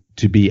competition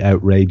to be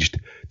outraged,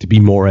 to be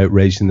more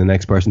outraged than the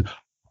next person?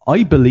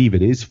 I believe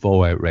it is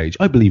faux outrage.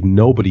 I believe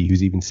nobody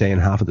who's even saying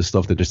half of the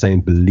stuff that they're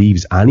saying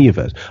believes any of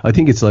it. I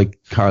think it's like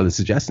Carl is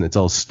suggesting, it's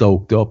all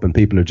stoked up and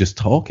people are just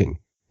talking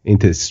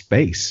into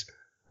space.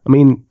 I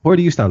mean, where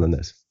do you stand on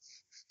this?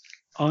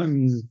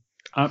 I'm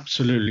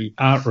absolutely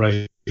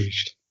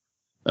outraged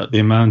at the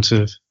amount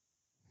of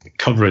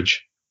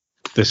coverage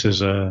this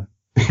is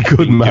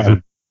good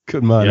man.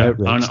 Yeah.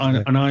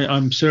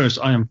 I'm serious.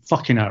 I am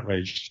fucking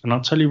outraged, and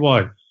I'll tell you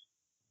why.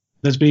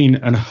 There's been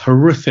a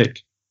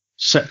horrific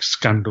sex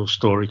scandal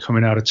story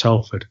coming out of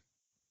Telford.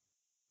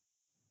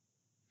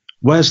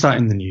 Where's that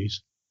in the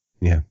news?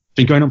 Yeah, it's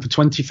been going on for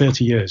 20,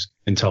 30 years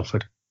in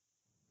Telford.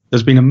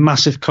 There's been a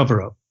massive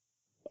cover up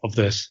of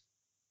this.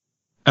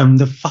 And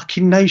the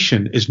fucking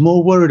nation is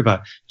more worried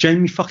about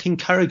Jamie fucking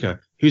Carragher,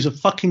 who's a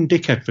fucking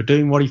dickhead for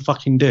doing what he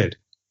fucking did.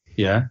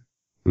 Yeah.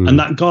 And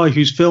that guy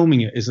who's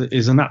filming it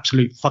is an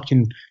absolute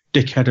fucking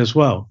dickhead as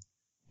well.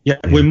 Yeah.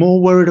 We're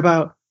more worried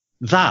about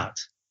that.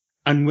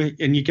 And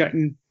you're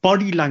getting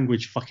body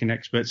language fucking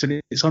experts, and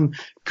it's on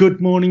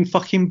Good Morning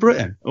fucking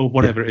Britain or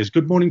whatever it is.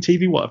 Good Morning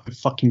TV, whatever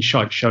fucking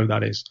shite show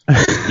that is.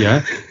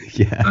 Yeah.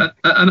 Yeah.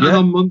 And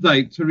on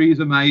Monday,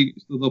 Theresa May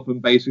stood up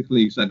and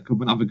basically said,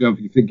 come and have a go if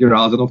you think you're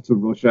hard enough to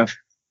Russia.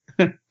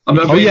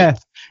 Nothing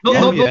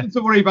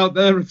to worry about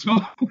there at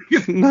all.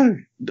 No.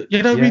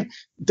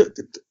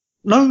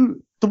 No,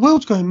 the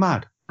world's going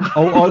mad.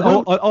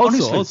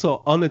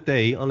 Also on a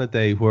day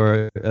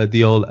where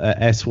the old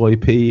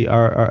SYP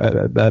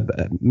are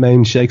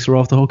main shakes are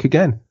off the hook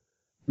again.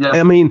 Yeah.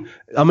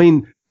 I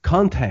mean,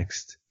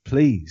 context,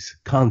 please,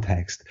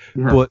 context.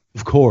 Yeah. But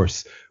of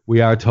course,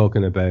 we are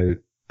talking about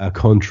a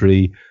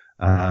country,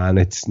 and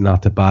it's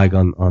not to bag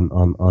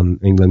on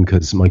England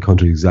because my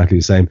country is exactly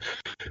the same.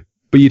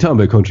 But you're talking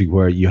about a country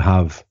where you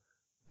have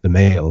the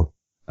Mail.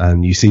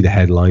 And you see the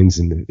headlines,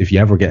 and if you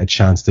ever get a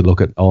chance to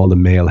look at all the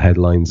Mail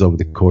headlines over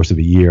the course of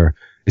a year,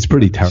 it's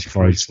pretty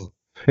terrifying.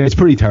 It's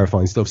pretty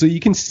terrifying stuff. So you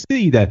can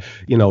see that,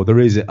 there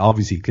is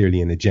obviously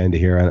clearly an agenda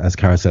here, and as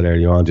Carl said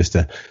earlier on, just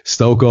to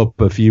stoke up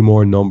a few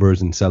more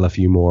numbers and sell a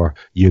few more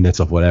units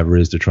of whatever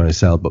it is they're trying to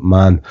sell. But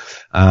man,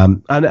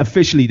 and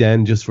officially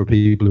then, just for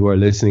people who are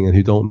listening and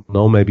who don't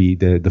know maybe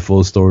the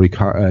full story,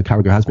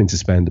 Carragher has been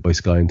suspended by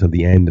Sky until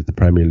the end of the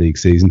Premier League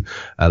season.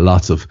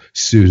 Lots of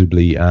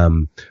suitably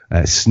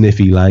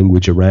sniffy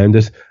language around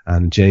it,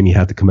 and Jamie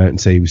had to come out and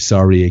say he was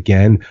sorry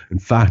again. In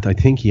fact, I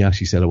think he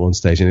actually said at one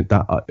stage, and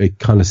it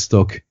kind of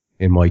stuck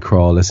in my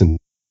craw. Listen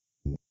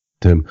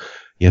to him.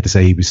 He had to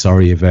say he was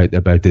sorry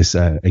about this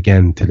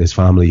again to his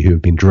family who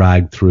have been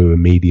dragged through a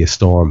media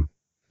storm.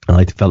 And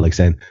I felt like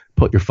saying,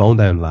 "Put your phone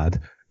down,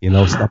 lad.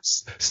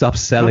 Stop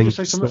selling."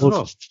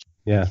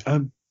 Yeah.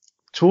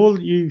 To all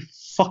you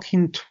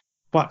fucking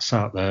twats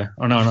out there,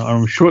 and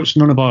I'm sure it's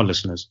none of our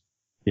listeners.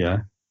 Yeah.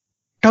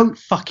 Don't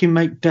fucking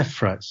make death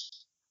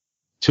threats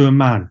to a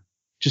man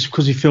just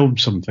because he filmed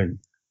something.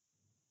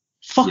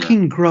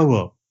 Fucking grow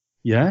up.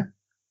 Yeah.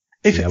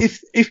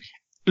 If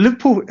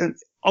Liverpool,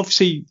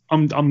 obviously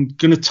I'm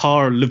going to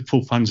tar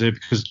Liverpool fans here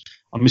because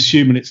I'm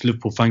assuming it's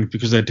Liverpool fans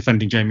because they're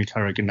defending Jamie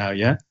Carragher now.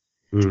 Yeah.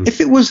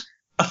 If it was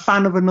a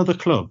fan of another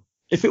club,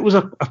 if it was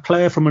a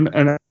player from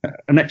an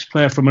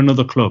ex-player from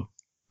another club,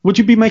 would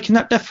you be making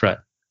that death threat?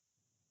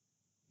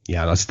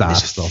 Yeah, that's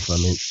daft stuff. I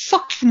mean,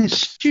 fucking as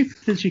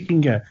stupid as you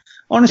can get.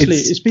 Honestly,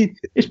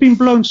 it's been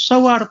blown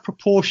so out of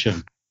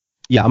proportion.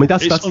 Yeah, I mean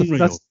that's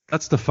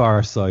the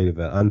far side of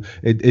it, and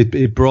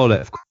it brought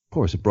it. Of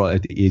course, it brought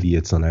out the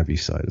idiots on every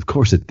side. Of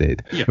course, it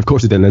did. Yeah. Of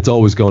course, it did. And it's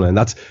always going to. And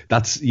that's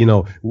that's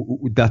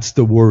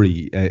the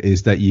worry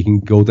is that you can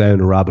go down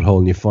a rabbit hole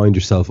and you find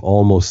yourself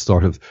almost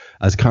sort of,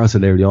 as Carl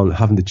said earlier on,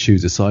 having to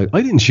choose a side.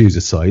 I didn't choose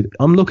a side.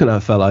 I'm looking at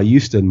a fella I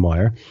used to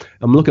admire.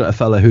 I'm looking at a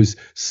fella who's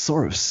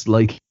sort of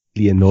slightly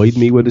annoyed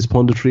me with his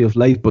punditry of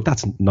late, but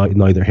that's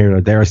neither here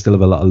nor there. I still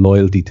have a lot of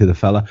loyalty to the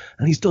fella,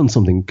 and he's done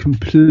something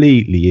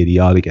completely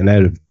idiotic and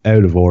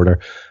out of order,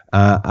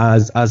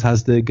 as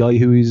has the guy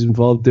who he's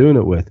involved doing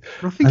it with.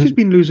 I think he's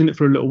been losing it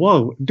for a little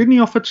while. Didn't he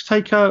offer to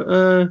take out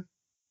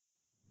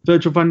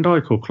Virgil van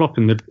Dijk or Klopp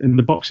in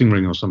the boxing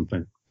ring or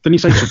something? Didn't he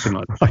say something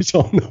like that? I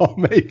don't know,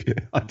 maybe.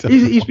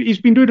 He's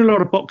been doing a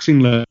lot of boxing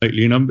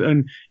lately,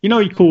 and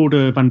he called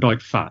Van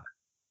Dijk fat.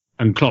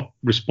 And Klopp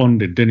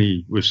responded, didn't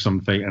he, with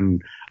something?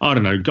 And I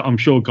don't know. I'm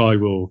sure Guy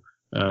will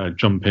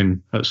jump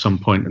in at some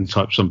point and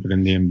type something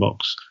in the inbox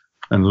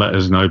and let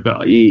us know.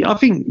 But I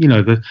think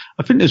I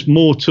think there's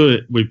more to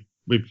it with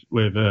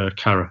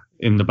Cara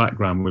in the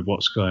background with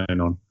what's going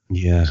on.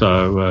 Yeah.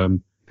 So at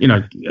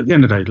the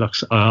end of the day,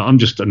 I'm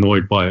just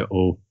annoyed by it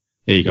all.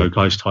 Here you go,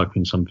 Guy's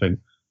typing something.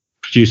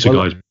 Producer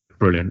Guy's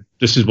brilliant.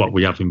 This is what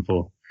we have him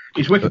for.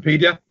 It's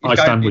Wikipedia. I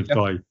stand with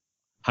Guy.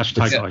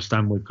 Hashtag I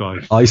stand with Guy.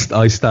 I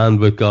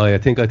stand with Guy. I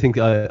think I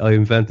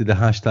invented the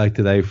hashtag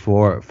today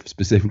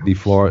specifically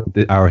for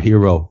our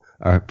hero,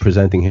 our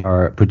producing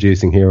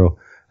hero,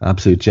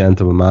 absolute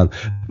gentleman, man.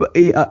 But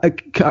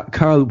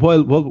Carl,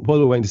 while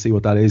we're waiting to see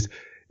what that is,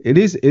 it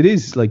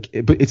is like,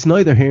 but it's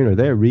neither here nor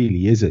there,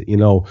 really, is it?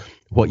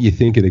 What you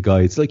think of the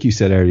guy. It's like you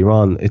said earlier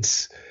on.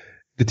 It's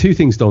the two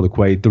things don't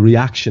equate. The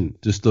reaction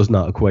just does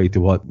not equate to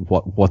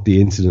what the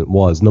incident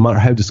was, no matter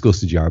how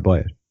disgusted you are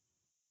by it.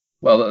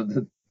 Well,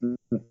 the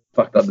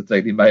fact that the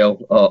Daily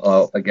Mail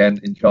are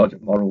again in charge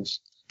of morals.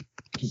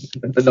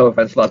 No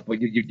offence, lad, but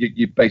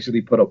you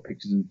basically put up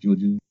pictures of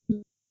judges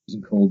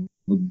and called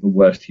them the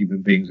worst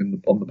human beings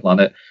on the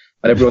planet,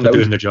 and everyone knows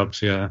doing their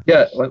jobs. Yeah.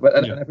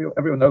 And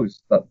everyone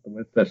knows that the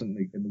worst person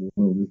in the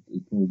world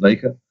is Paul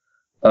Dacre.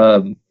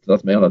 So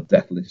that's me on a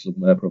death list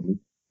somewhere probably.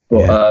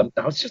 But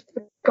I was just,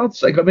 for God's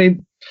sake, I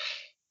mean,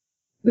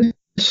 there's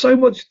so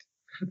much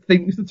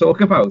things to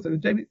talk about.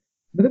 And Jamie,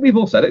 I think we've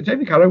all said it.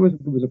 Jamie Carragher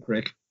was a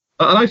prick.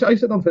 And I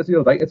said on Twitter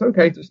the other day, it's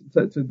okay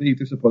to be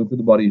disappointed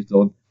in what he's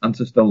done and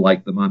to still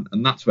like the man,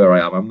 and that's where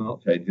I am. I'm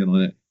not changing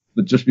on it,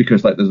 but just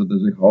because there's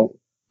a whole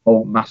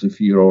massive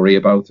furore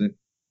about it,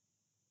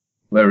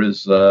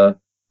 whereas and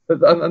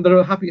there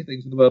are happier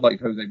things in the world, like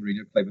Jose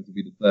Mourinho claiming to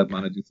be the third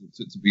manager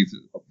to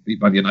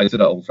beat Man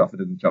United at Old Trafford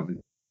in the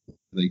Champions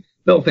League,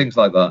 little things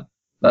like that.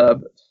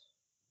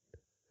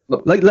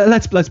 Look,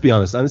 let's be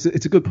honest, and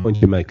it's a good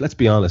point you make. Let's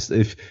be honest.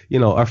 If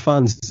our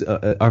fans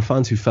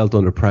who felt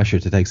under pressure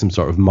to take some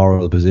sort of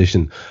moral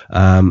position,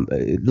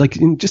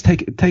 just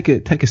take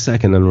a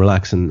second and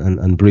relax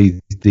and breathe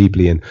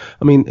deeply. And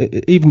I mean,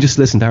 even just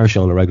listen to our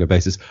show on a regular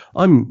basis.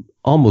 I'm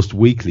almost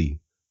weekly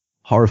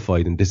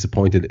horrified and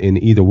disappointed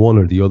in either one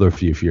or the other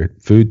of you for your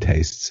food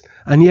tastes,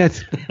 and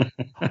yet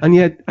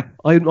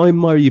I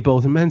admire you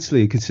both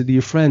immensely. Consider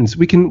your friends.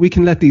 We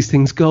can let these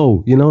things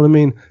go. You know what I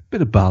mean?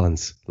 Bit of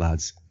balance,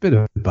 lads. Bit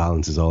of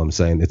balance is all I'm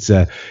saying. It's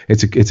a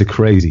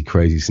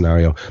crazy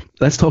scenario.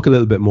 Let's talk a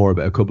little bit more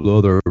about a couple of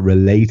other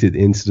related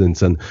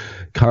incidents. And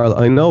Carl,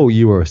 I know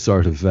you were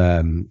sort of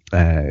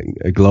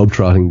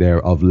globetrotting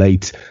there of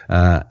late,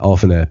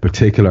 off in a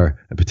particular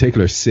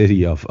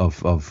city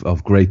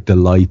of great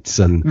delights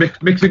and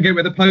mixing it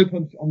with the Pope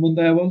on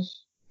Monday. I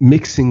was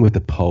mixing with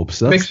the Pope.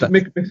 So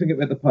mixing it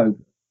with the Pope.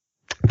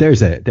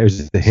 There's a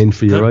hint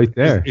for you right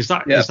there. Is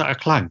that a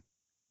clang?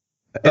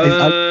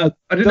 I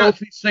didn't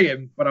actually see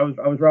him, but I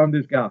was round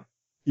his gaff.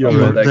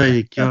 There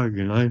you go.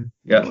 You know,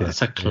 Yeah,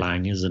 that's a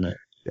clang, isn't it?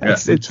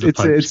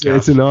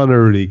 It's an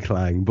honorary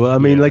clang, but I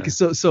mean,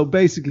 so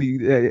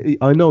basically,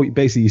 I know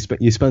basically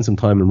you spent some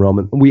time in Rome,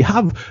 and we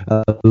have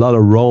a lot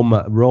of Rome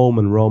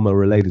and Roma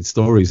related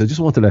stories. I just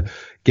wanted to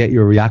get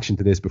your reaction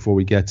to this before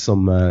we get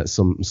some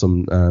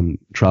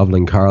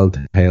traveling Carl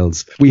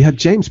tales. We had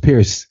James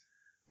Pearce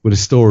with a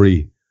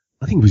story.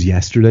 I think it was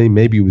yesterday,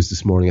 maybe it was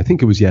this morning. I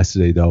think it was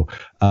yesterday though,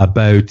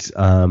 about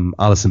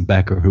Alison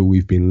Becker, who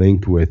we've been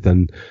linked with,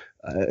 and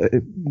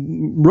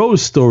wrote a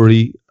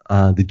story.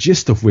 The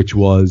gist of which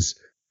was,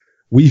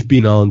 we've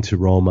been on to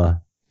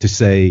Roma to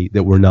say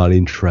that we're not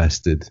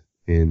interested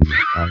in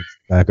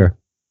Becker.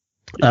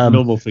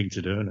 Normal thing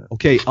to do, isn't it?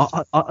 Okay,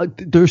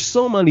 there's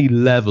so many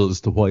levels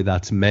to why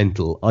that's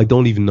mental. I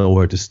don't even know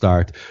where to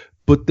start.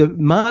 But the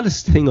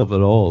maddest thing of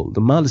it all,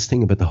 the maddest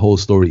thing about the whole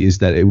story is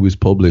that it was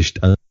published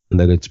and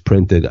that it's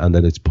printed and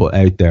that it's put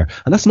out there.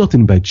 And that's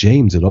nothing about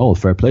James at all.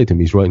 Fair play to him.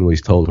 He's writing what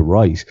he's told to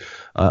write.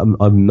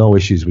 I've no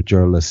issues with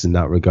journalists in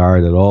that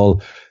regard at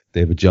all. They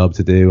have a job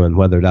to do, and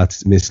whether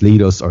that's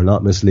mislead us or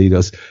not mislead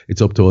us,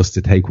 it's up to us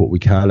to take what we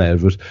can out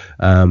of it.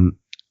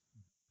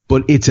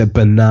 But it's a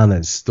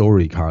bananas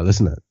story, Carl,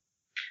 isn't it?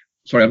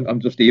 Sorry, I'm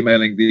just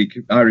emailing the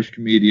Irish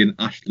comedian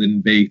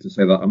Ashlyn B to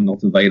say that I'm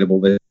not available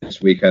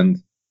this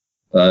weekend.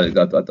 I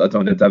don't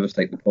want to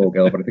devastate the poor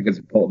girl, but I think it's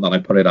important that I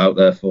put it out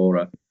there for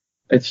her.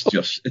 It's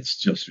just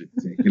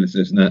ridiculous,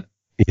 isn't it?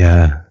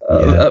 Yeah.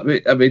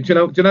 I mean, do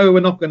you know who we're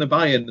not going to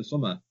buy in the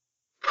summer?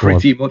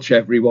 Pretty much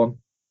everyone.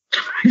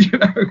 You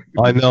know?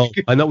 I know.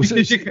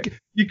 Because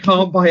you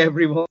can't buy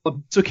everyone.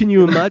 So can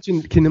you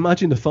imagine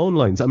the phone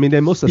lines? I mean,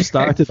 they must have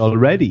started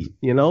already,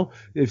 you know,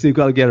 if they've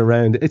got to get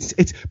around.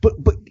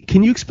 But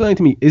can you explain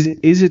to me,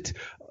 is it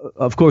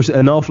of course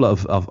an awful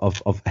lot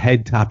of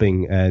head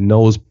tapping,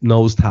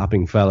 nose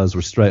tapping fellas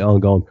were straight on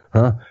going,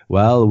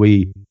 well,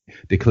 we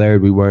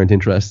declared we weren't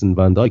interested in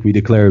Van Dijk. We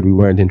declared we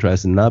weren't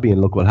interested in Naby,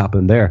 and look what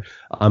happened there.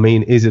 I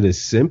mean, is it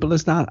as simple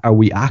as that? Are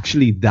we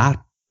actually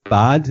that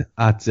bad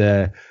at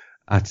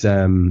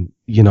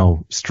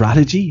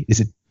strategy? Is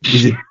it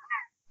I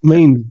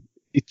mean,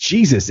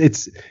 Jesus,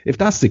 if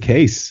that's the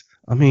case,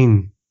 I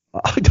mean,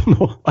 I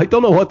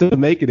don't know what to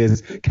make it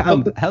is.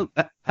 Cam, help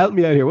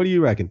me out here. What do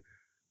you reckon?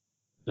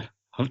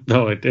 I've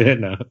no idea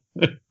now.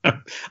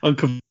 I'm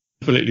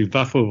completely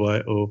baffled by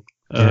it all.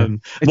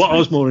 What I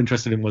was more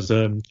interested in was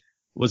I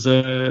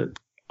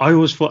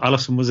always thought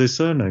Allison was his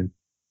surname.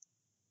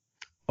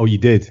 Oh, you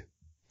did?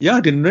 Yeah,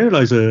 I didn't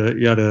realise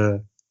he had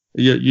a.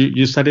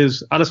 You said it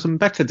was Alison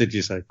Becker, did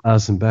you say?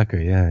 Alison Becker,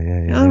 yeah.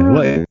 Oh,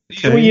 well,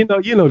 okay.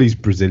 you know these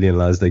Brazilian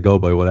lads, they go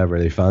by whatever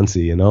they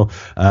fancy, you know.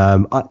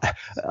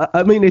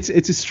 I mean, it's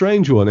a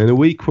strange one in a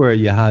week where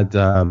you had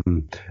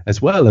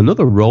as well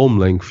another Rome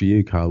link for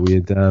you, Carl. We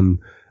had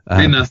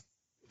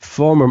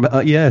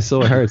former,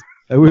 so I heard.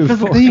 I've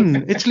never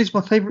been. Italy's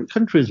my favourite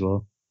country as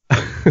well.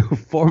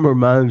 Former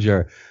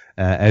manager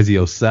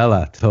Ezio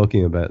Sella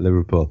talking about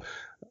Liverpool.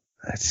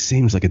 It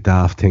seems like a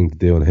daft thing to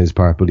do on his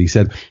part, but he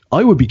said,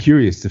 I would be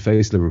curious to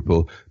face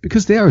Liverpool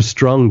because they are a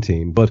strong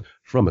team, but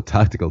from a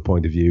tactical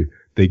point of view,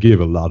 they give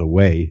a lot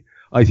away.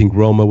 I think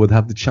Roma would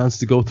have the chance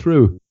to go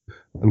through,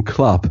 and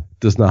Klopp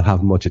does not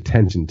have much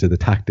attention to the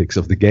tactics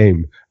of the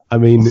game. I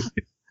mean,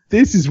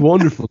 this is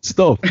wonderful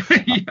stuff.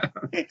 He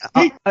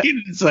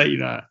didn't say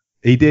that.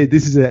 He did.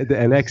 This is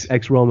an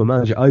ex-Roma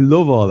manager. I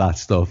love all that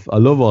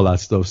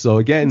stuff. So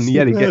again,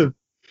 yet again,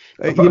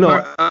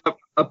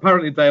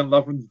 apparently Dan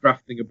Lovren's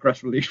drafting a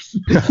press release.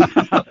 It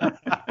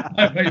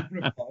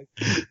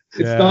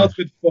starts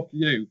with "fuck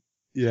you."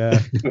 Yeah,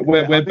 but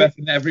we're better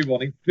than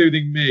everyone,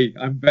 including me.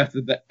 I'm better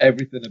than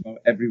everything about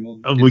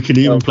everyone. And we can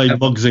even play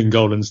Muggs in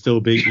goal and still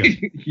beat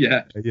you.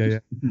 Yeah.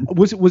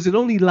 Was it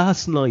only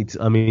last night?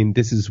 I mean,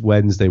 this is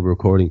Wednesday we're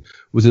recording.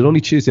 Was it only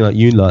Tuesday night?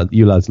 You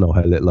lads know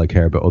how little I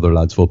care about other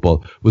lads'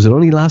 football. Was it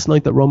only last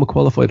night that Roma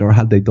qualified, or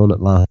had they done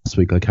it last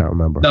week? I can't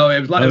remember. No,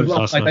 it was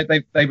last night.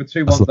 They were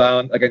 2-1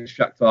 down against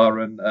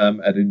Shakhtar, and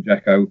Edin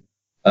Dzeko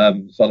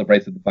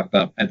celebrated the fact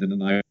that Edin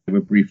and I were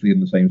briefly in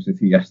the same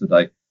city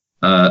yesterday.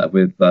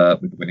 With the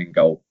winning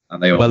goal,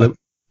 and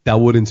that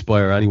would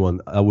inspire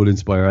anyone.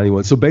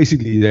 So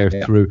basically, they're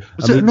through.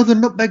 Was it another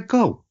nutmeg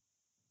goal?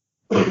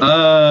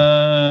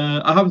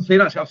 I haven't seen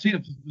it. I've seen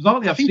it.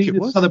 Bizarrely, I've seen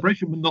the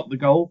celebration, but not the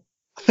goal.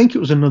 I think it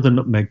was another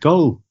nutmeg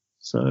goal.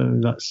 So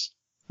that's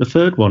the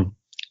third one,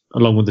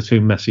 along with the two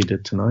Messi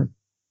did tonight.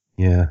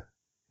 Yeah.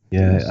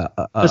 There's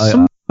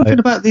something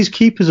about these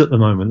keepers at the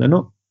moment. They're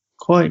not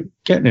quite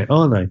getting it,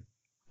 are they?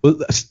 Well,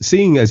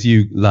 seeing as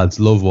you lads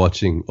love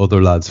watching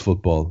other lads'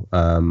 football,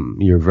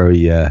 you're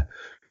very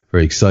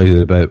excited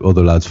about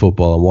other lads'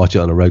 football and watch it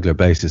on a regular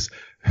basis.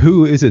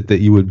 Who is it that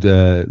you would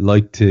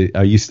like to?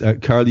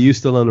 Carl, are you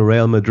still on a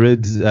Real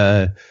Madrid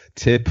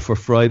tip for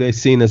Friday?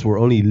 Seeing as we're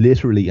only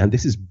literally, and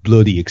this is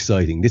bloody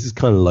exciting. This is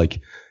kind of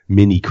like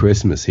mini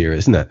Christmas here,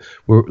 isn't it?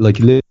 We're like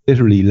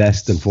literally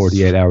less than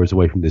 48 hours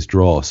away from this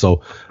draw.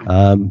 So,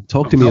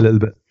 talk to me a little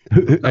bit.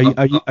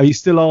 Are you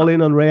still all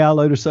in on Real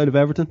either side of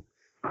Everton?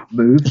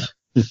 Moves.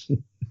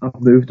 I've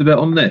moved a bit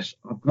on this.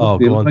 I've got a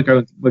feeling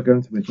we're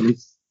going to Italy.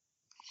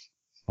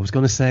 I was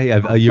going to say,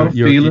 I've got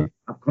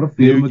a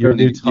feeling we're going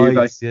to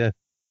Juve. Yeah.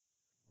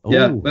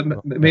 Yeah,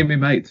 but me and my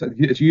mates,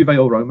 it's Juve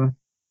or Roma.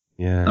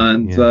 Yeah.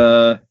 And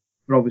for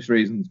obvious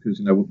reasons,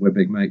 because we're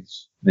big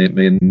mates, me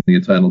and the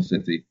Eternal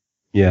City.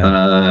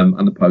 Yeah.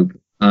 And the Pope.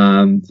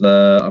 And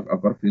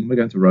I've got a feeling we're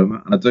going to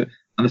Roma. And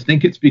I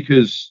think it's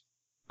because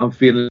I'm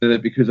feeling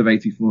it because of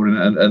 84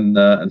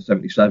 and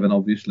 77,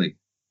 obviously.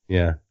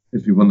 Yeah.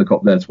 Because we won the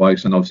cup there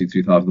twice, and obviously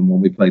 2001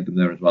 we played them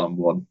there as well and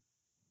won.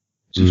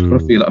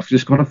 I've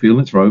just got a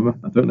feeling it's Roma.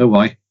 I don't know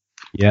why.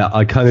 Yeah,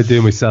 I kind of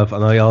do myself,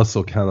 and I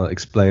also cannot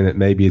explain it.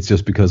 Maybe it's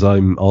just because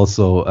I'm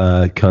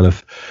also kind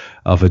of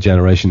a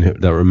generation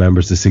that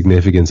remembers the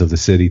significance of the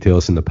city to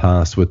us in the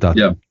past with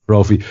that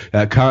trophy.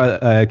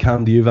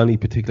 Cam, do you have any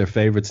particular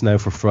favourites now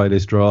for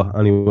Friday's draw?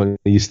 Anyone?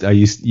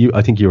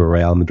 I think you were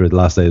Real Madrid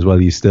last day as well.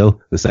 Are you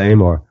still the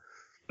same, or?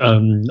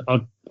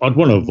 I'd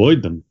want to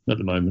avoid them at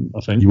the moment.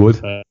 I think you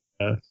would.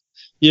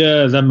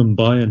 Yeah, them and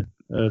Bayern,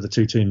 the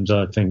two teams.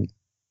 I think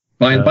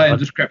Bayern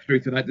just crept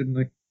through tonight, didn't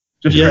they?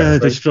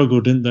 They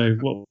struggled, didn't they?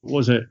 What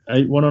was it?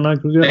 8-1 on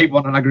aggregate.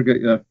 8-1 on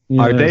aggregate.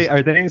 Yeah. Are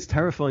they as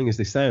terrifying as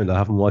they sound? I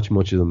haven't watched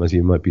much of them, as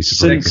you might be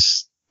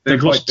surprised.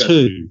 They've lost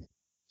 2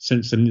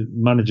 since the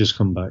manager's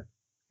come back.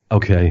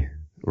 Okay,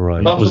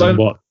 right. That was in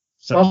what?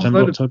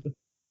 September, October.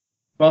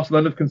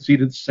 Barcelona have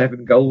conceded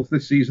 7 goals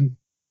this season.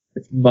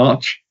 It's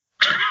March.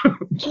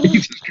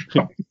 Jesus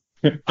Christ.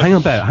 Hang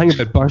on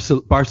about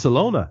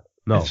Barcelona.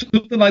 No, it's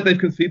something like they've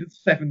conceded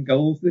 7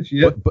 goals this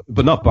year.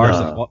 But not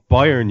Barca. No.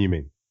 Bayern, you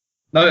mean?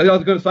 No, I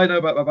was going to say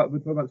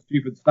about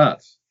stupid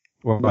stats.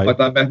 Right. Like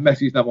that,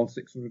 Messi's now won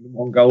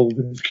 601 goals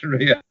in his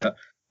career,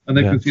 and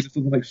they've conceded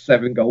something like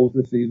 7 goals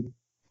this season.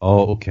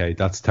 Oh, okay,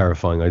 that's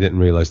terrifying. I didn't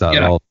realise that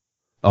at all.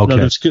 Okay,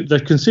 no,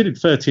 they've conceded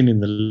 13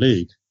 in the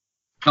league.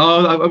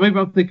 Oh, maybe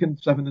I'm thinking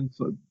 7 and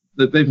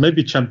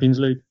maybe Champions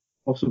League,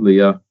 possibly.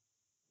 Yeah,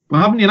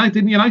 but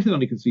didn't United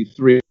only concede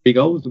 3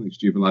 goals, something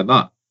stupid like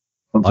that?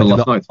 Until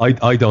last night.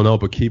 I don't know,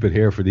 but keep it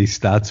here for these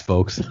stats,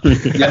 folks.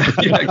 yeah,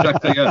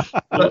 exactly. Yeah.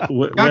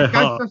 We're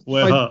hot.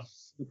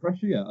 The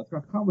pressure, yeah. I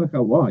can't work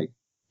out why.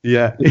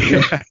 Yeah.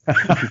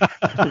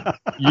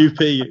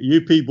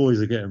 UP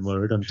boys are getting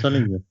worried. I'm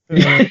telling you.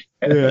 They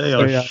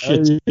are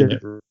shitting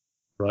it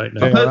right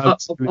now.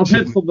 I've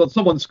heard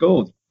someone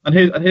scored, and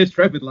here's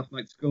Trev with last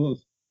night's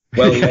scores.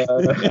 Well,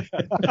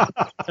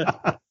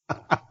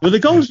 were the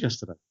goals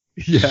yesterday?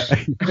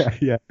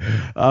 Yeah.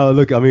 Oh,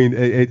 look, I mean,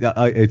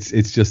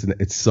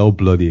 it's so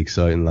bloody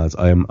exciting, lads.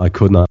 I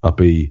could not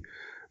be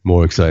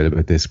more excited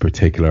about this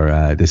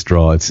particular this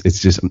draw. It's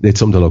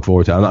something to look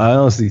forward to, and I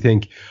honestly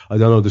think, I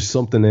don't know, there's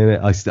something in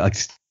it. I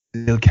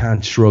still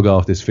can't shrug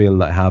off this feeling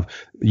that I have.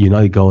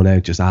 United going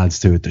out just adds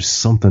to it. There's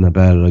something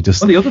about it.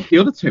 The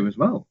other two as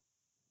well.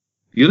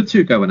 The other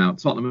 2 going out,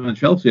 Tottenham and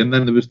Chelsea, and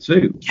then there was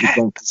 2. Yeah,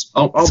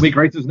 I'll be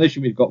great as a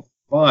nation. We've got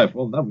 5.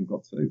 Well, now we've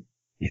got 2.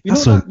 Yeah,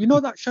 you know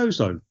what that shows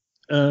though.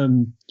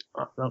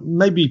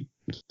 Maybe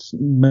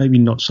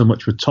not so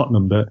much with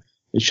Tottenham, but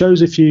it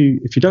shows if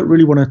you don't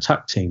really want to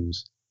attack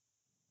teams,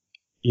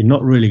 you're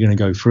not really going to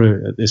go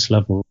through it at this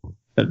level,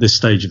 at this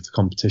stage of the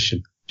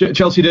competition.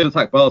 Chelsea did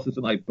attack Barca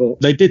tonight,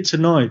 but they did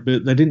tonight,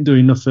 but they didn't do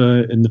enough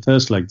in the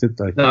first leg, did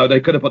they? No,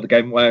 they could have put the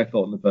game away, I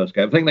thought, in the first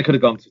game. I think they could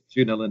have gone to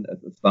 2-0 at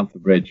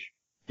Stamford Bridge.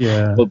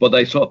 Yeah, but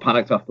they sort of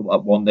panicked after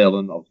 1-0,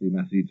 and obviously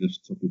Messi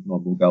just took his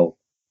normal goal.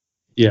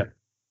 Yeah.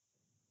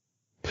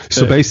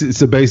 So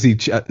basically,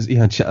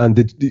 and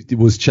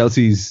was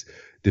Chelsea's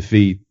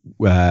defeat,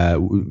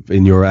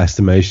 in your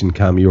estimation,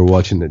 Cam? You were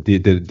watching it.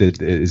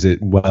 Is it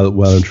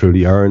well and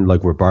truly earned?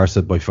 Like, were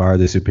Barca by far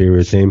the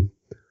superior team?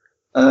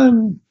 I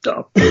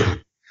thought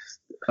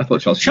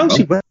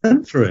Chelsea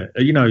went for it.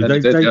 They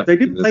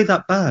didn't play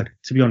that bad,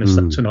 to be honest.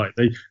 Tonight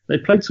they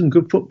played some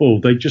good football.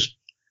 It was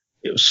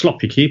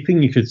sloppy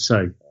keeping, you could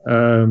say.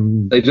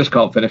 They just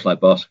can't finish like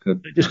Barca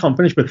could. They just can't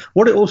finish. But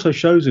what it also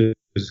shows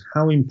is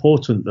how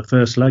important the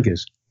first leg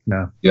is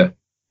now. Yeah.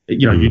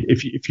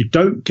 If you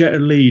don't get a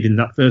lead in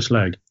that first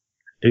leg,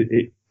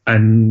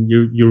 and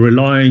you're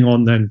relying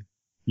on then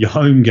your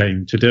home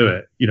game to do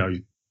it,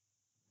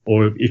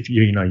 or if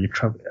you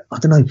travel, I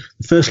don't know.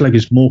 The first leg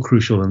is more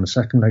crucial than the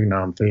second leg.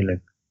 Now I'm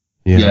feeling.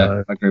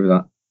 Yeah, I agree with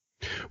that.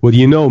 Well,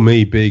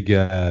 me,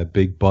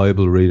 big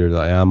Bible reader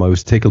that I am, I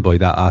was tickled by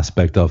that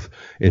aspect of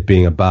it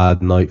being a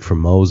bad night for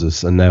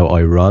Moses, and now,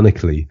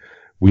 ironically,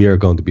 we are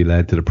going to be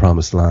led to the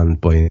promised land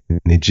by an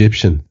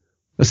Egyptian.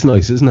 That's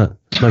nice, isn't it?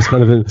 Nice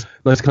kind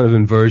of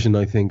inversion,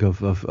 I think, of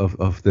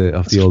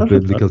the old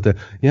biblical.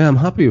 Yeah, I'm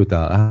happy with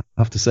that. I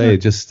have to say, it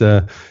just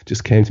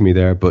came to me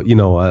there. But I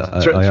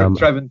am.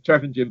 Trev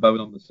and Jim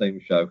Bowen on the same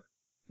show.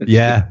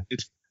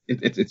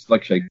 It's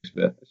like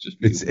Shakespeare. It's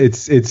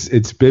just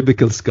it's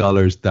biblical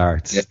scholars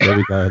darts. Yeah. There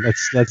we go.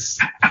 Let's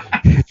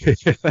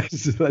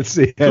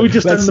see. Can we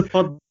just end the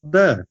pod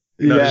there?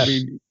 Yeah.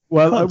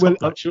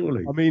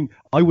 Surely. I mean,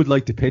 I would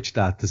like to pitch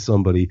that to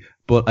somebody,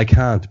 but I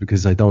can't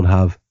because I don't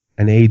have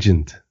an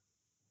agent,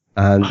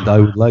 and I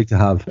would like to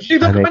have. You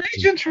don't have an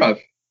agent, Trev?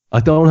 I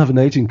don't have an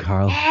agent,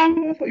 Carl.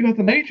 thought you had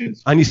an agent.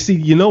 And you see,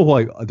 you know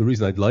why? The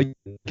reason I'd like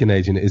an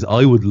agent is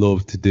I would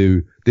love to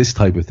do this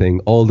type of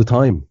thing all the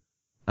time.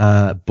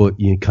 But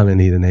you kind of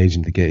need an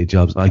agent to get you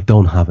jobs. I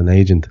don't have an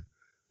agent.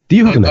 Do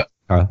you have an agent,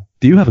 Carl?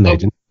 Do you have an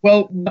agent?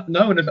 Well,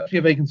 no, and there's actually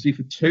a vacancy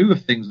for 2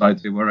 of things I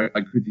do where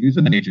I could use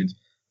an agent.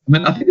 I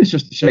mean, I think it's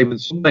just a shame in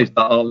some ways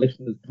that our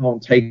listeners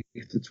can't take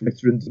to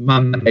Twitter and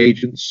demand that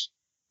agents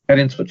get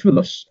in touch with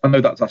us. I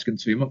know that's asking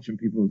too much, and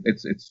people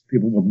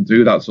wouldn't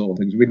do that sort of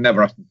things. We'd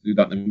never asked them to do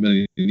that in a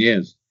million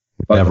years.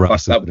 But Never the fact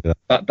asked them to do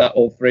that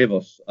all 3 of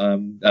us,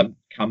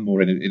 Cam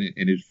more in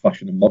his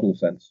fashion and model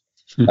sense,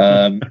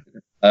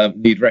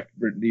 need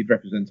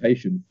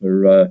representation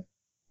for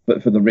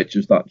the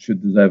riches that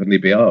should deservedly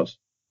be ours.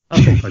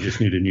 I think I just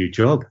need a new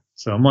job,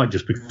 so I might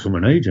just become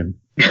an agent.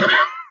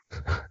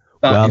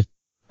 That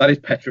is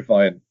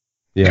petrifying.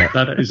 Yeah.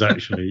 That is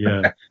actually,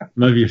 yeah.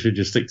 Maybe I should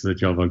just stick to the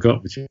job I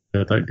got, which I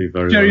don't do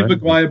very Jerry well.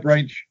 Maguire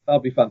branch,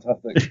 that'd be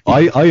fantastic.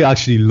 I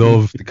actually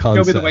love the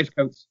concept. Show me the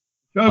waistcoats.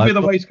 Show me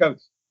the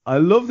waistcoats. I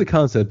love the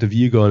concept of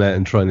you going out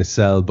and trying to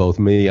sell both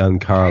me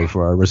and Carl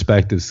for our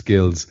respective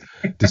skills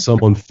to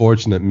some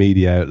unfortunate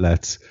media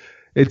outlets.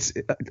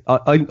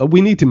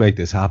 We need to make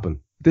this happen.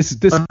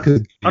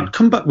 I'd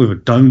come back with a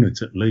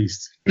donut at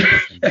least. Can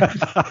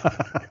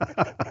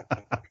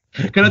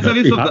I tell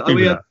you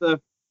something?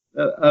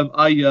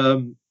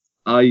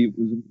 I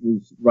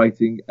was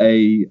writing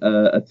a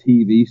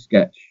TV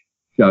sketch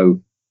show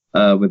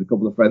with a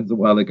couple of friends a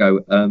while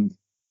ago, and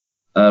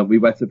we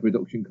went to a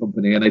production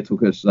company and they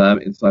took us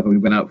inside. We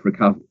went out for a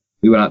cafe.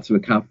 We went out to a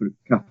cafe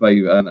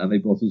and they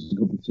bought us a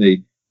cup of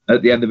tea.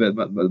 At the end of it,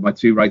 my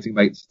 2 writing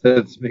mates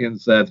turned to me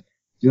and said,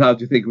 "How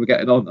do you think we're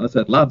getting on?" And I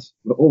said, "Lads,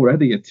 we're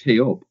already a tea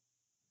up."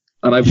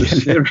 And I was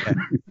serious.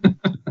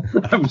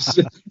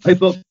 I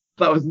thought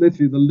that was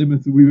literally the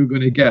limit that we were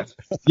going to get.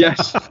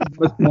 Yes,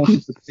 someone's bought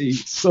us a tea.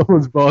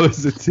 Someone's bought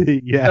us a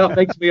tea, yeah. That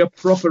makes me a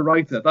proper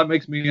writer. That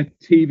makes me a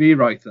TV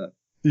writer.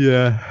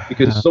 Yeah.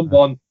 Because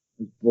someone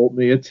has bought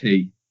me a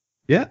tea.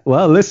 Yeah,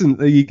 well, listen,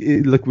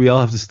 look, we all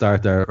have to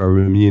start our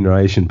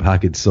remuneration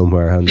package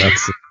somewhere, and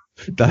that's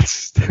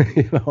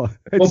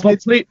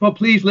But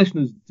please,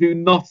 listeners, do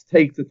not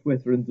take to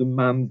Twitter and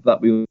demand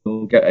that we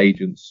all get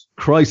agents.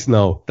 Christ,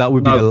 no. That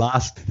would be the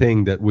last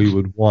thing that we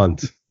would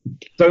want.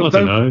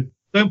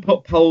 Don't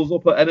put polls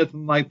up or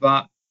anything like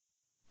that,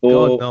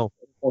 or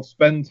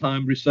spend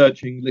time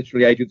researching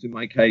literary agents. In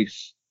my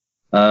case,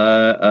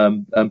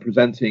 and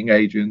presenting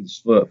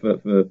agents for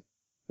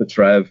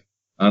Trev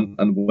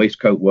and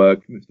waistcoat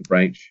work for Mr.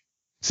 Branch.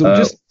 So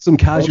just some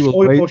casual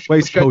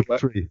waistcoat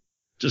tree.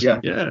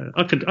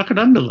 I could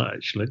handle that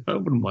actually. I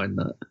wouldn't mind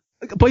that.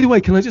 By the way,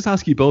 can I just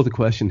ask you both a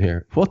question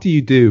here? What do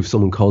you do if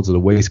someone calls it a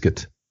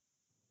waistcoat?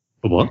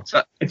 A what?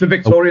 It's a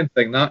Victorian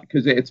thing, that,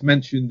 because it's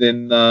mentioned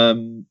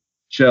in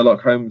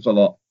Sherlock Holmes a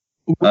lot.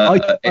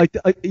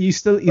 You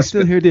still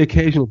hear the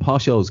occasional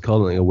poshos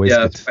calling it a waistcoat.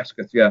 Yeah, it's a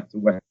waistcoat. Yeah, it's a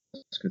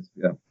waistcoat.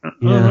 Yeah.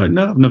 Right,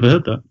 no, I've never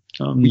heard that.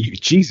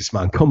 Jesus,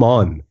 man, come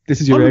on!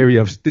 This is your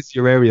area of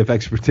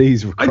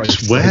expertise. I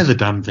just wear the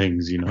damn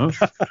things, you know.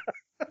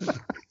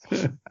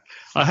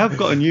 I have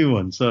got a new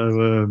one, so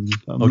I'm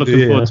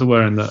looking forward to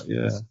wearing that.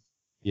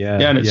 Yeah,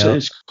 and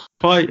it's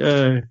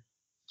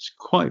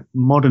quite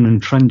modern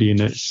and trendy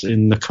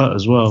in the cut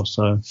as well.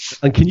 So,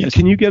 and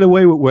can you get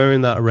away with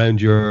wearing that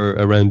around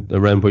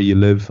where you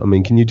live? I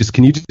mean, can you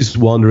just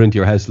wander into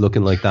your house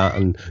looking like that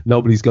and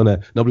nobody's gonna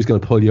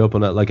pull you up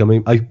on it? Like, I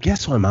mean, I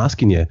guess what I'm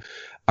asking you,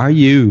 are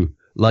you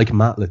like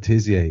Matt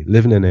Letizia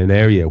living in an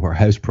area where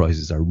house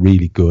prices are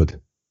really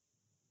good?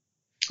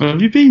 Well,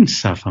 have you been to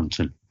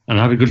Southampton and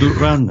had a good look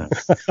around there?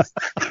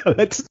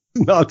 Let's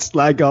not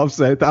slag off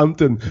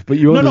Southampton, but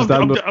you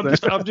understand.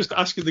 I'm just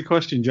asking the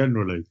question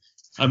generally.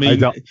 I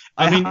mean,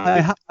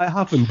 I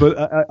haven't, but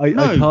I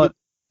thought. But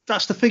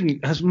that's the thing.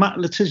 Has Matt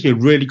Letizia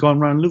really gone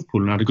around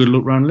Liverpool and had a good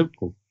look around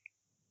Liverpool?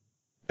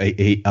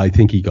 I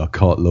think he got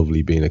caught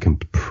lovely being a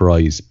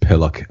prize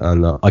pillock,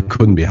 and I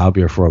couldn't be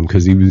happier for him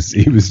because he was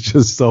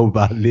just so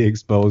badly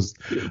exposed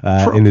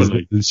in his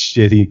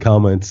shitty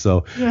comments.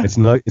 So it's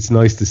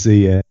nice to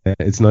see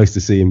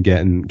him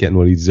getting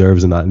what he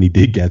deserves in that, and he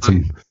did get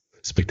some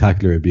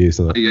spectacular abuse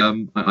on it.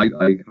 I had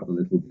a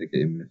little dig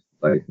at him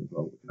yesterday as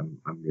well, which I'm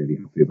really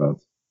happy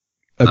about.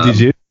 Did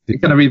you?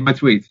 Can I read my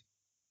tweet?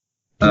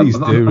 Please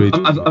do, read.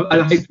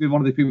 I hate to be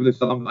one of the people who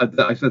said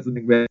I said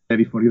something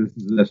really funny.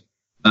 Listen to this.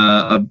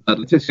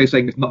 Letizia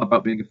saying it's not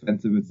about being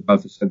offensive, it's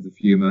about a sense of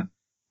humour.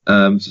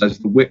 Says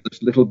the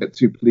witness little bit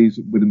too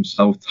pleased with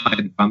himself,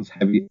 tired, pants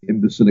heavy,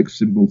 imbecilic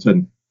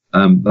simpleton.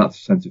 That's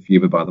a sense of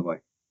humour, by the way.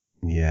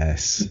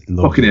 Yes.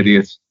 Fucking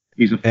idiot.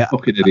 He's a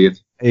fucking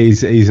idiot.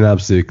 He's an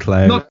absolute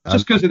clown. Not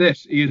just because of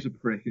this, he is a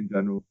prick in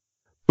general.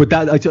 But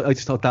that I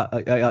just thought that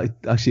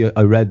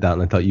I read that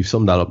and I thought you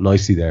summed that up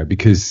nicely there,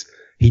 because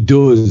he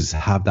does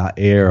have that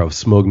air of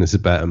smugness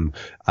about him,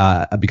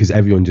 because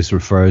everyone just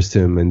refers to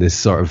him in this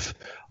sort of,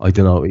 I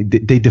don't know,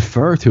 they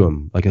defer to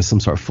him like as some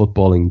sort of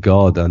footballing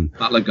god. And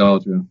not like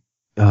God, yeah.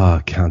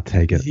 Oh, can't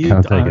take it.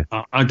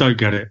 I don't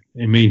get it.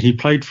 I mean, he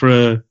played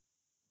for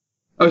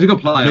I was a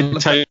good player.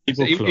 Mid-table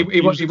club.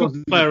 He was a good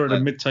wasn't player at a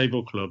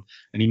mid-table club,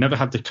 and he never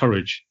had the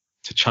courage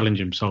to challenge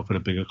himself at a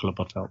bigger club,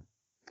 I felt.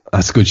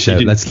 That's a good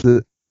shout. We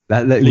should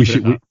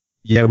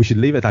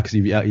leave it at that, because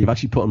you've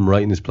actually put him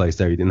right in his place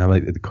there. He didn't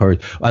have the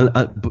courage.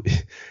 But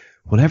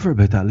whatever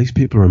about that, at least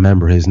people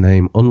remember his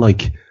name.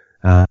 Unlike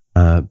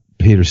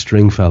Peter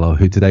Stringfellow,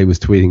 who today was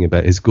tweeting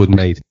about his good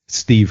mate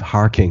Steve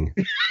Harking,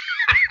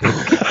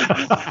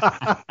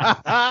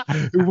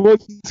 who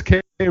once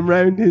came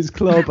round his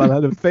club and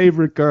had a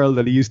favourite girl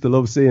that he used to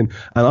love seeing.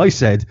 And I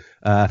said,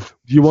 do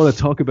you want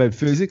to talk about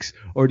physics,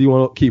 or do you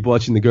want to keep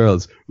watching the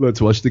girls? Let's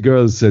watch the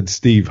girls, said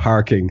Steve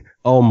Harking.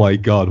 Oh my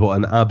God, what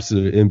an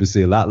absolute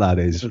imbecile that lad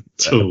is.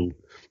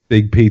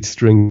 Big Pete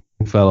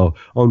Stringfellow.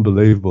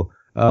 Unbelievable.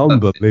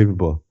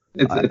 Unbelievable.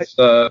 That's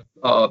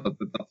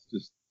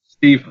just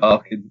Steve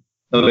Harkin.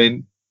 I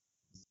mean,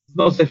 it's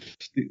not as if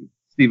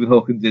Stephen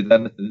Hawking did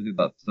anything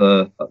that's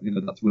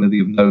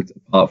worthy of note,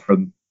 apart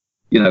from,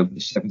 the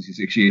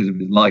 76 years of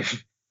his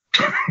life.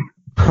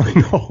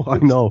 I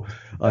know.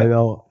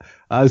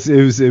 As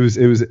it was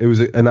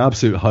an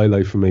absolute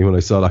highlight for me when I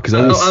saw that, because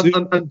and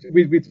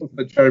we talked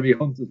about Jeremy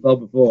Hunt as well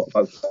before,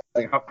 about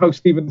how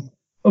Stephen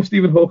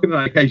Hawking and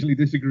I occasionally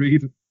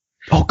disagreed.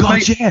 Oh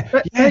God,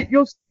 yeah. Hey,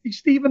 you're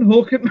Stephen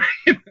Hawking.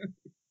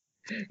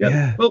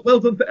 Yeah. Well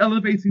done for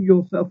elevating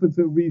yourself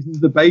into a reasoned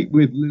debate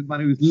with a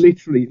man who is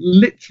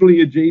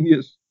literally a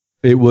genius.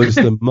 It was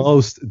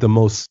the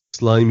most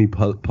slimy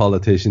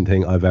politician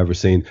thing I've ever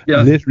seen.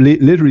 Yeah.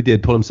 Literally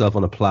did put himself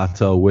on a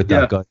plateau with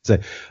that guy. So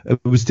it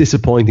was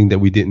disappointing that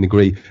we didn't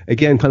agree.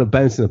 Again, kind of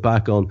bouncing it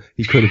back on,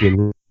 he could have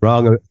been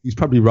wrong. He's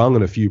probably wrong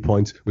on a few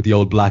points with the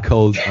old black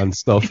holes and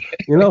stuff.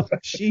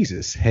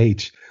 Jesus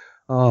H.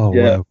 Oh,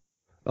 yeah. Wow.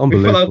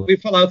 Unbelievable. We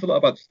fell out a lot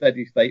about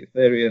steady state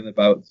theory and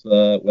about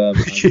like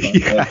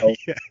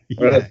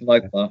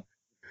that.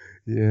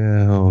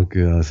 Yeah, oh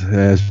God.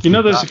 There's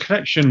a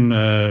connection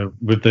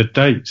with the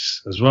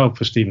dates as well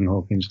for Stephen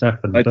Hawking's death.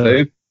 And I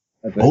do.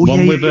 Oh,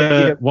 one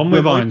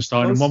with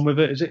Einstein and one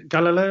with is it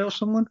Galileo or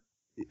someone?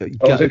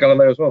 Was it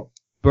Galileo as well?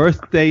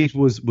 Birth date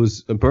was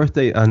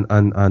birthday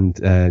and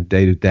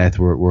date of death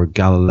were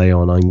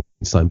Galileo and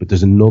Einstein, but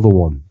there's another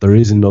one. There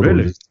is another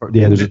one.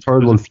 Yeah, there's a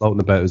third one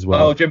floating about as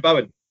well. Oh, Jim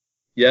Bowen.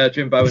 Yeah,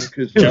 Jim Bowen.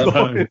 Because how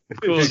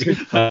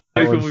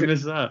can we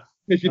miss that?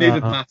 Because you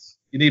needed maths.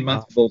 You need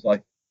maths for Bullseye.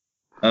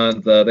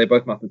 And they're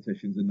both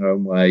mathematicians in their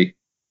own way.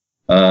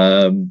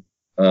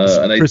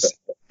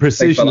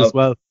 Precision as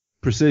well.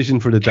 Precision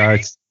for the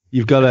darts.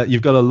 You've got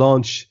to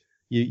launch.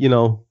 You've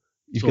got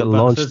to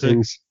launch physics.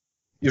 Things.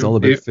 It's all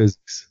about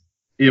physics.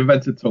 He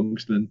invented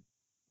tungsten,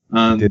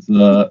 and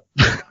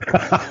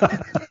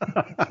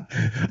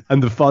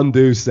and the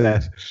fondue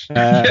set.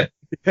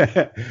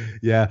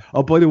 Yeah.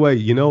 Oh, by the way,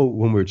 when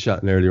we were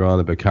chatting earlier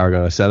on about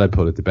Carragher, I said I'd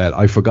put it to bed.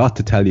 I forgot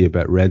to tell you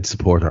about Red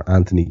supporter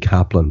Anthony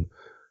Kaplan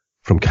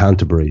from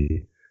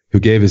Canterbury, who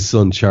gave his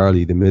son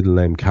Charlie the middle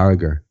name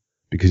Carragher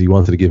because he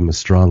wanted to give him a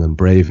strong and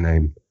brave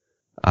name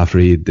after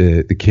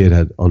the kid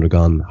had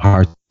undergone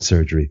heart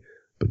surgery.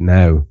 But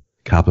now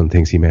Kaplan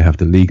thinks he may have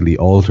to legally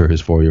alter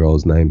his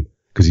 4-year-old's name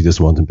because he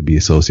doesn't want him to be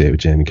associated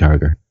with Jamie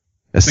Carragher.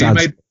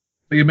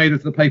 You made it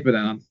to the paper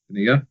then,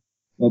 Anthony, yeah?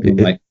 Well done,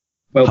 mate.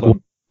 Well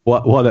done.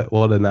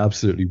 What an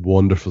absolutely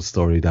wonderful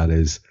story that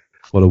is.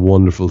 What a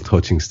wonderful,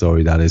 touching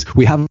story that is.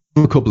 We have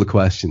a couple of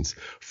questions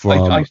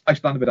from... I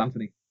stand with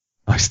Anthony.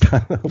 I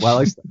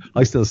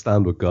still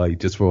stand with Guy,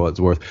 just for what it's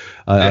worth.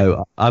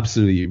 I'm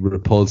absolutely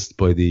repulsed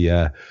by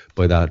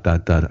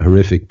that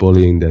horrific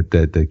bullying that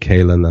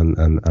Caelan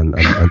and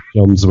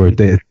Jums were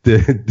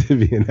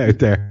divvying out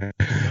there.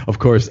 Of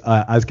course,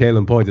 as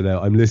Caelan pointed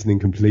out, I'm listening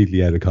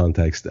completely out of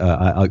context.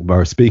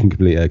 Or speaking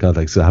completely out of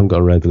context, so I haven't got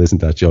around to listen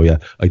to that show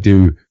yet. I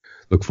do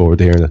look forward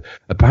to hearing it.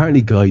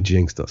 Apparently, Guy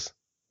jinxed us.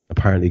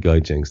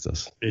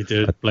 He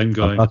did. Blame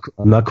Guy.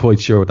 I'm not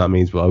quite sure what that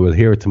means, but I will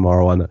hear it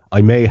tomorrow, and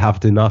I may have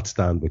to not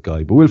stand with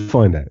Guy, but we'll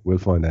find out.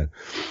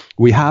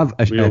 We have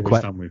a question.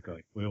 Stand with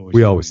Guy.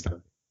 We always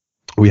stand.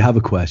 We have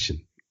a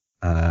question.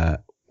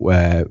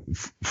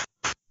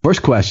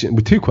 First question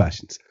with two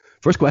questions.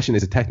 First question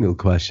is a technical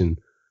question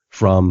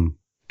from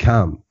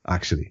Cam,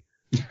 actually,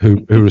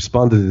 who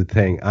responded to the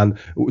thing, and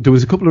there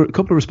was a couple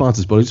of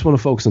responses, but I just want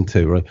to focus on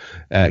two. Right,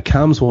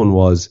 Cam's one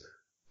was,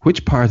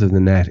 which part of the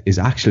net is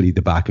actually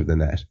the back of the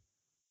net,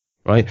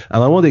 right?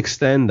 And I want to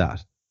extend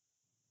that.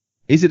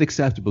 Is it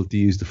acceptable to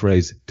use the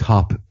phrase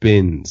top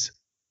bins?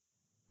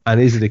 And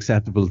is it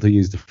acceptable to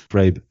use the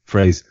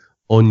phrase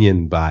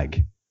onion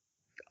bag?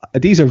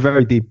 These are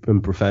very deep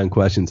and profound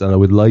questions, and I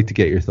would like to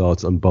get your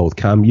thoughts on both.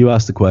 Cam, you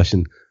asked the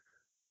question.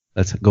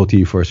 Let's go to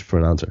you first for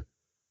an answer.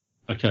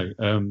 Okay.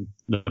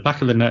 The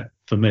back of the net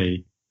for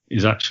me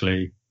is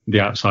actually the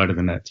outside of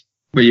the net.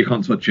 Where you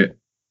can't touch it.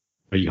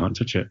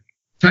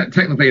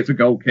 Technically, it's a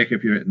goal kick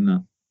if you're hitting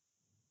that.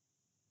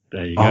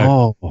 There you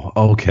go.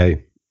 Oh,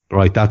 okay.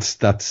 Right,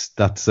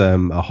 that's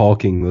a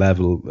Hawking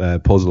level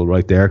puzzle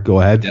right there. Go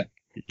ahead.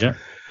 Yeah.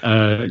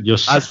 Your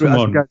second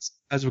one.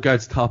 As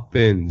regards top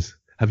bins,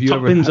 have you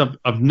top bins?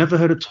 I've never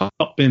heard of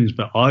top bins,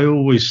 but I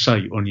always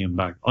say onion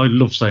bag. I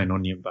love saying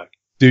onion bag.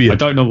 Do you? I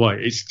don't know why.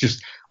 It's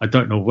just, I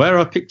don't know where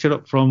I picked it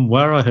up from,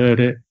 where I heard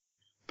it,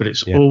 but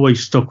it's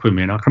always stuck with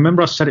me. And I can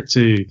remember I said it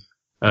to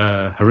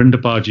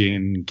Harinder Baji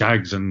and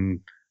Gags and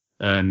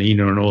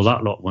Nina and all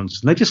that lot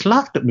once, and they just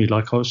laughed at me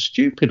like I was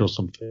stupid or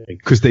something.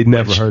 Because they'd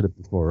never heard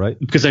it before, right?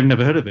 Because they've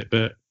never heard of it,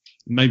 but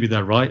maybe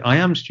they're right. I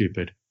am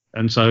stupid.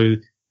 And so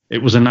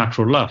it was a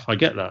natural laugh. I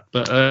get that.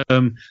 But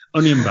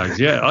onion bags,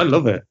 yeah, I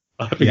love it.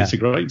 I think it's a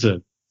great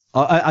term.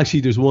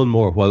 Actually, there's one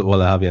more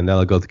while I have you, and then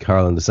I'll go to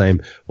Carl on the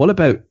same. What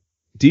about,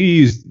 do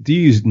you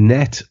use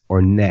net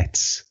or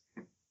nets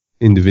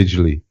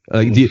individually?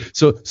 Do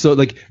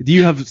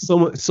you have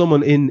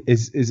someone in,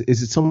 is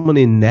it someone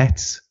in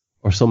nets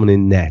or someone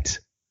in net?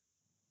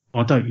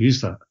 I don't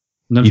use that.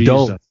 Never you use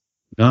don't? that.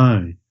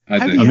 No.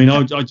 I do. I mean,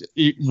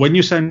 when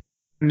you're saying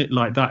it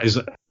like that, is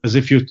as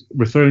if you're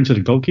referring to the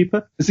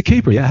goalkeeper? It's a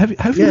keeper, yeah.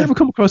 Have you ever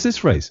come across this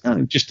phrase?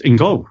 No, just in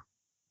goal.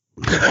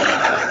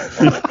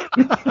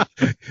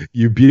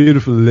 You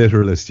beautiful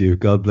literalist, you.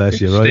 God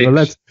bless you. Right. Well,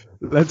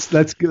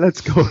 let's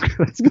go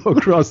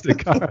across to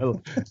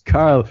Carl.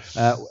 Carl,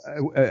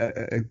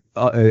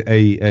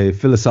 a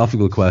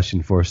philosophical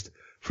question first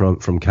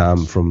from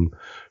Cam from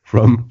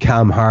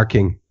Cam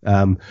Harking.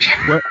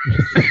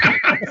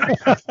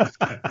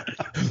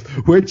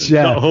 Which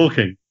not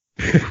Hawking.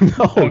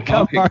 No,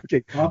 Cam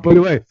Harking. By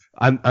the way,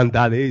 and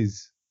that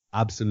is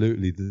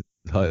absolutely the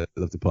title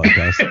of the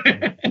podcast.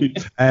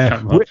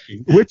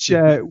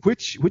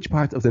 Which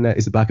part of the net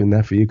is the back of the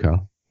net for you,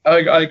 Carl? I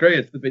agree.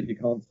 It's the bit you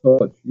can't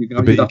touch.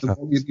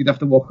 You'd have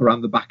to walk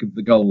around the back of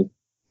the goal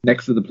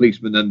next to the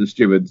policemen and the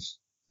stewards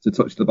to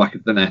touch the back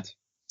of the net.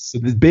 So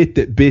the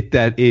bit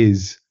that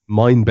is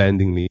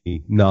mind-bendingly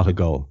not a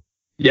goal.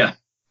 Yeah.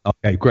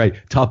 Okay,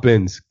 great. Top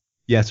bins.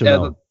 Yes or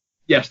no?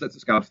 Yes, that's a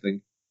Scouse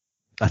thing.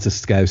 That's a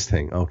Scouse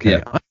thing. Okay.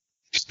 Yeah.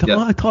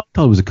 I thought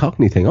it was a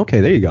Cockney thing. Okay,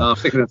 there you go.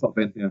 Stick it in the top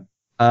bin. Yeah.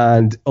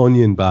 And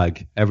onion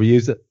bag. Ever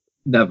used it?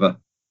 Never.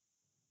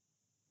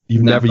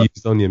 You've never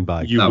used onion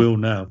bag. You will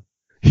now.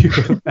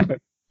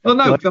 Well,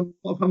 no, because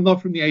I'm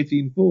not from the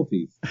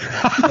 1840s.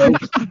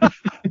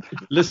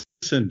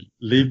 Listen,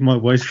 leave my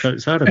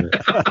waistcoats out of it.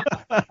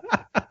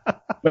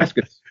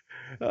 Waistcoats.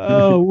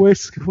 Oh,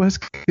 waistcoat.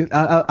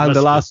 And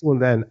the last one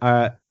then.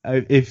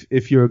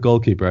 If you're a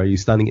goalkeeper, are you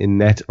standing in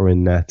net or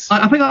in net?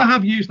 I think I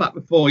have used that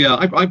before. Yeah,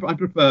 I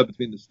prefer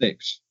between the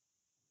sticks.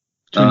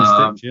 Between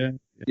the sticks, yeah.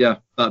 Yeah,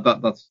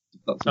 that's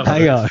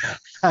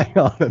Hang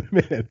on a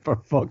minute, for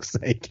fuck's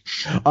sake.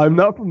 I'm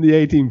not from the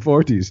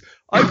 1840s.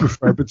 I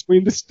prefer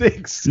between the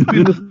sticks.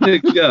 Between the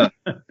sticks, yeah.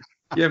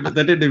 Yeah, but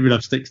they didn't even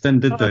have sticks then,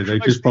 did they? They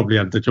just probably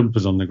had the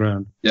jumpers on the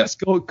ground. Yes.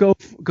 Go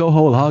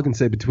whole hog and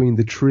say between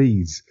the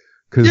trees.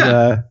 Because,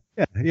 yeah,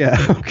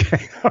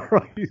 okay, all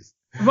right.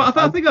 But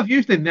I think I've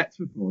used it in nets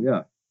before,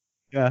 yeah.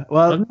 Yeah,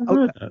 well,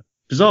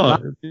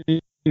 bizarre.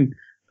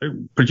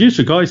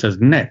 Producer guy says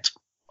net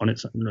on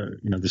its,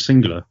 the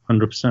singular,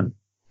 100%.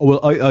 Well,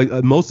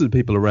 I most of the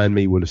people around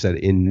me would have said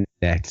in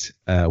net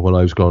when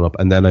I was growing up,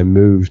 and then I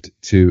moved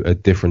to a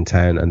different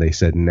town and they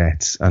said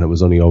nets, and it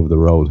was only over the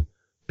road.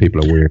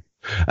 People are weird.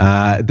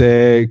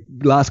 The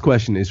last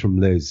question is from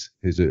Liz,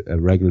 who's a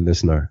regular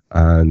listener,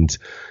 and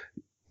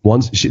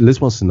Liz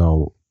wants to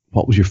know,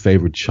 what was your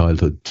favorite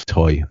childhood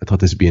toy? I thought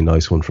this would be a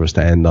nice one for us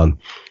to end on.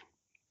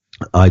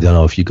 I don't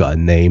know if you got a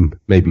name.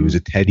 Maybe it was a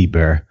teddy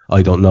bear.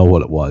 I don't know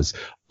what it was.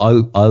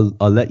 I'll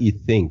let you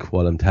think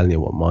while I'm telling you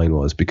what mine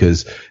was,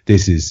 because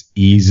this is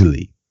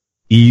easily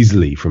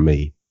for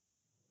me,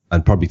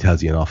 and probably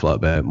tells you an awful lot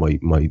about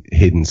my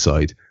hidden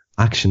side.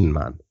 Action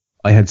Man.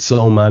 I had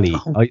so many.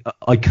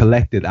 I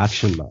collected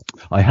Action Man.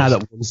 I had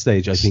at one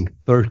stage, I think,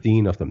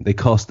 13 of them. They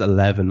cost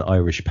 11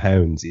 Irish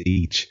pounds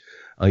each.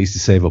 I used to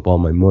save up all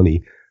my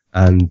money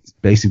and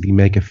basically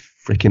make a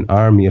freaking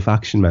army of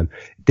Action Men.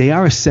 They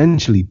are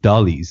essentially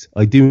dollies.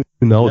 I do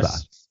know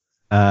that.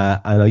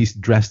 And I used to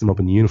dress them up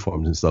in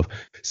uniforms and stuff.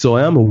 So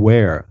I am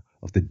aware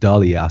of the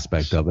dolly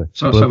aspect of it.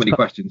 So many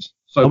questions.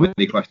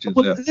 Many questions.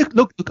 Well, yeah.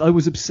 Look, I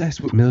was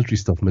obsessed with military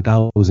stuff. My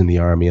dad was in the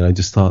army, and I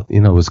just thought, it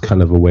was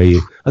kind of a way.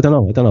 I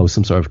don't know,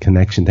 some sort of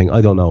connection thing.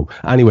 I don't know.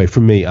 Anyway, for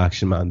me,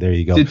 Action Man. There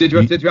you go. Did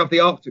you have the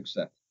Arctic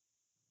set?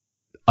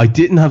 I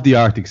didn't have the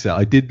Arctic set.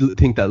 I did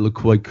think that looked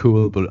quite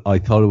cool, but I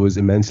thought it was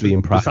immensely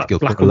impractical.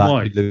 Was that black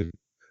and white?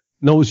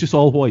 No, it was just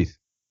all white.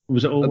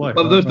 Was it all white?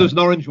 Well, there's an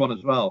orange one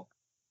as well.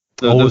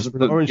 Was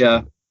an orange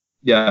one?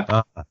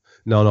 Yeah.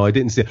 No, I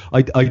didn't see it.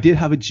 I did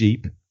have a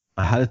Jeep.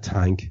 I had a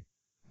tank.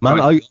 Man,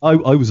 right. I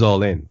was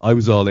all in.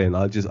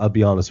 I'll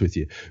be honest with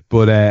you.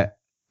 But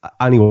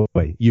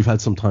anyway, you've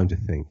had some time to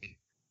think.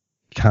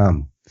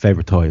 Cam,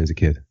 favourite toy as a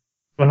kid?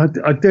 Well,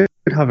 I did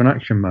have an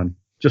Action Man.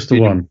 Just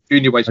the one.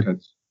 Junior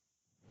waistcoats.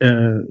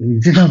 You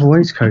didn't have a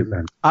waistcoat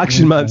then.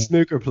 Action Man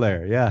snooker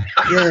player, yeah.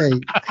 Yeah.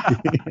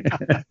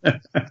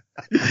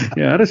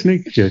 Yeah, I had a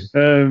snooker kid.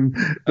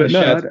 But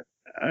no,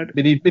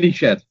 mini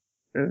shed.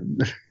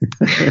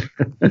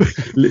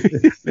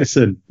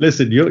 Listen,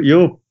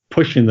 you're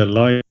pushing the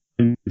line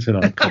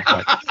tonight.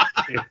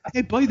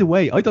 Hey, by the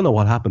way, I don't know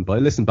what happened, but I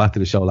listened back to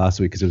the show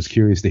last week because I was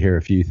curious to hear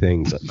a few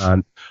things.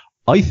 And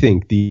I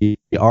think the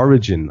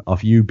origin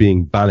of you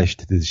being banished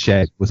to the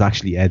shed was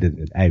actually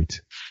edited out.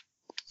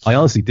 I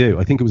honestly do.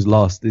 I think it was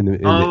lost in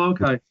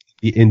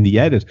the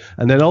edit.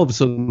 And then all of a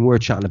sudden we're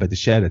chatting about the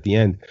shed at the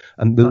end.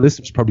 And the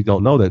listeners probably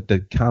don't know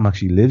that Cam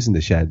actually lives in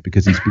the shed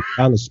because he's been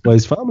banished by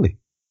his family.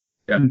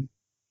 Yeah.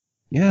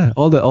 Yeah,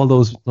 all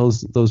those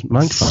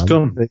Manx fans.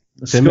 Scum.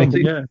 If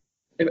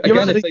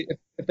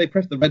they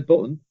press the red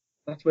button,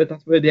 that's where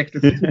the extra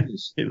content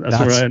is. That's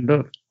where I end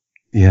up.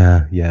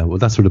 Yeah. Well,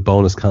 that's where the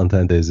bonus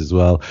content is as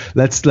well.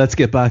 Let's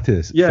get back to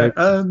this. Yeah.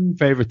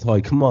 Favorite toy.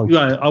 Come on.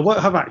 Yeah, I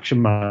won't have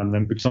Action Man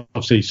then because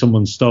obviously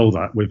someone stole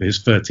that with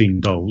his 13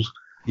 dolls.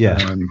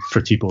 Yeah.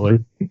 Pretty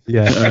boy.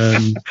 Yeah.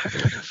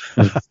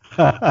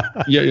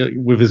 Yeah,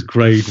 with his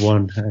grade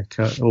 1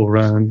 haircut all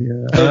round.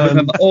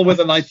 Yeah. All with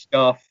a nice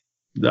scarf.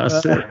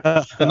 That's it.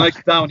 A nice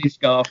downy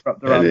scarf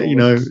wrapped around.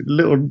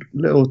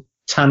 Little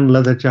tan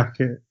leather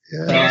jacket.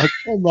 Yeah.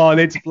 Come on,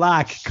 it's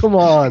black. Come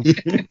on.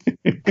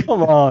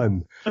 Come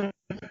on.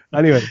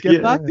 Anyway,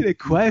 get back to the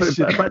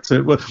question. Back to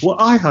it. Well,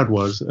 what I had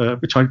was,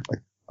 which I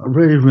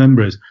really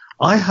remember, is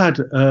I had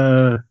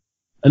a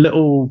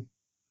little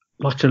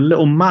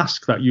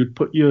mask that you'd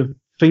put your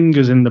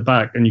fingers in the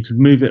back and you could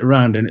move it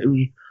around, and it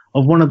was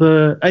of one of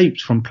the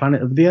apes from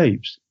Planet of the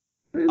Apes.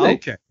 Really?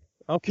 Okay.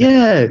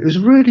 Yeah, it was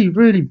really,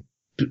 really,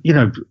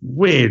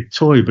 weird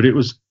toy, but it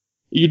was.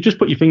 You just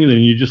put your fingers in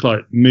and you just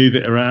like move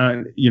it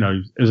around,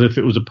 as if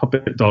it was a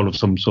puppet doll of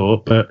some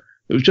sort, but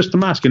it was just a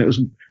mask and it was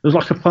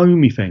like a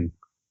foamy thing.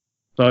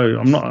 So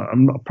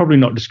I'm probably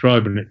not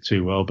describing it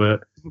too well,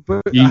 but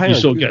you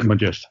sort of get my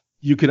gist.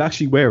 You could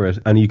actually wear it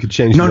and you could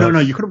change No,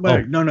 you couldn't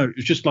wear it. No, it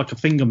was just like a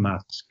finger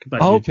mask.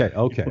 Okay.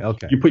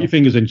 You put your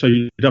fingers in, so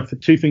you'd have the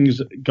 2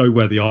 fingers go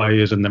where the eye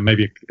is, and then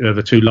maybe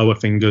the 2 lower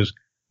fingers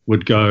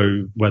would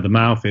go where the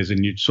mouth is,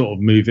 and you'd sort of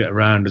move it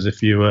around as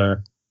if you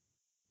were,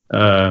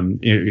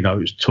 it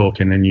was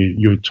talking, and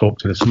you would talk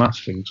to this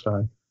mask thing.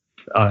 So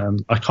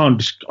I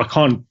can't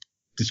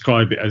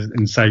describe it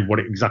and say what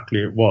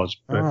exactly it was.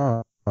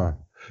 But,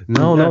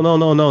 No.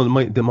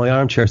 My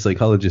armchair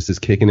psychologist is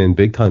kicking in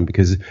big time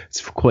because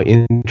it's quite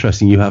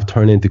interesting. You have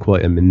turned into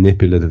quite a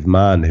manipulative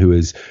man who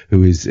is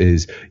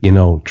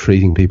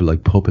treating people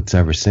like puppets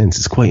ever since.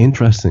 It's quite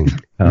interesting.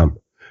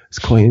 It's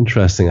quite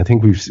interesting. I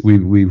think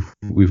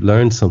we've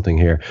learned something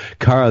here.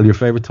 Carl, your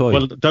favorite toy?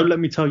 Well, don't let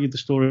me tell you the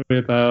story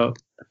about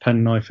a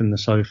penknife in the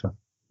sofa.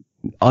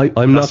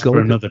 I'm not going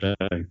for another day.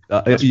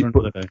 That's for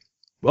another day.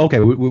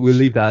 Okay, we'll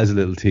leave that as a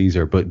little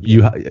teaser, but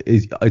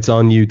it's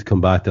on you to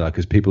come back to that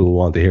because people will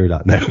want to hear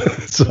that now.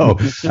 So,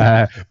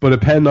 but a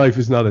penknife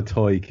is not a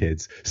toy,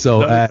 kids. So,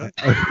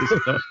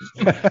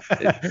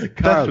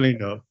 definitely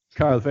not.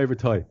 Carl, favorite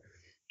toy?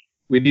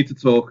 We need to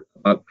talk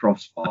about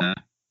Crossfire.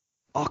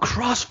 Oh,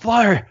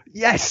 Crossfire!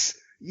 Yes!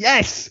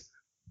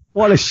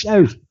 What a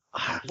shout!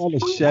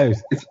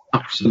 It's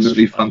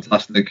absolutely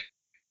fantastic.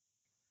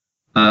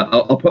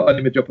 I'll put an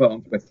image up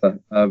on Twitter.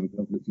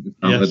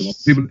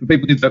 Yes. People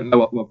who don't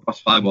know what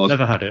Crossfire was.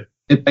 Never had it.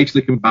 It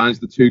basically combines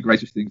the 2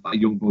 greatest things that a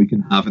young boy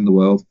can have in the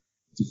world.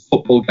 It's a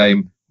football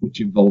game which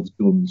involves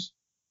guns.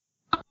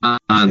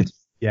 And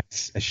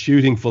yes, a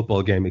shooting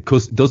football game. It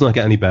does not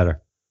get any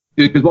better.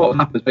 Because what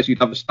happens is basically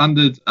you'd have a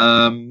standard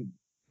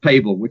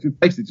table, which is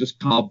basically just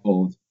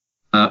cardboard.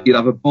 You'd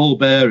have a ball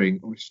bearing,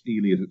 or a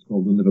steely as it's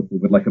called in Liverpool,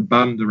 with like a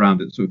band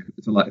around it, so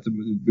it's to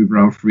move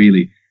around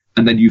freely.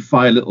 And then you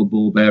fire little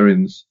ball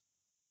bearings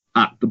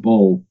at the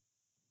ball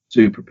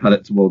to propel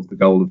it towards the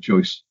goal of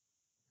choice.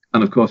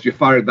 And of course, you're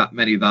firing that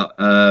many that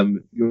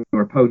your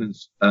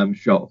opponent's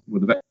shot,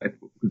 because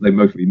they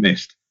mostly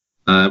missed,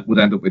 would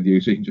end up with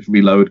you, so you can just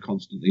reload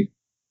constantly.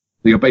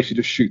 So you're basically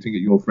just shooting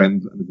at your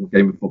friend, and there's a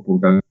game of football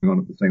going on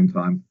at the same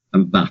time,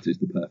 and that is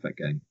the perfect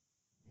game.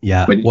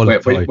 Yeah,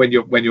 when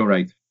you're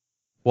 8.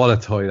 What a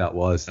toy that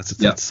was.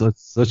 That's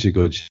such a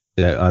good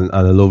and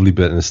a lovely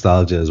bit of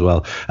nostalgia as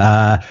well.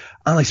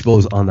 And I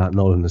suppose on that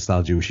note of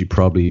nostalgia, we should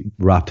probably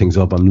wrap things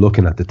up. I'm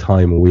looking at the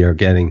time and we are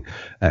getting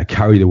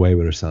carried away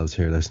with ourselves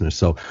here, listeners.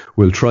 So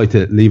we'll try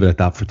to leave it at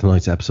that for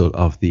tonight's episode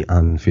of the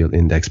Anfield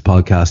Index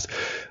podcast.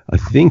 I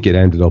think it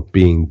ended up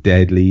being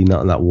deadly,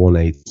 not in that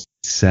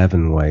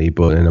 187 way,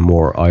 but in a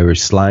more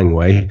Irish slang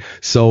way.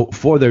 So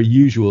for their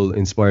usual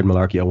inspired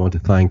malarkey, I want to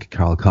thank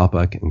Carl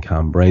Kopak and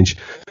Cam Branch.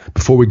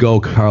 Before we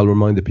go, Carl,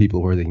 remind the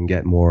people where they can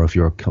get more of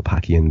your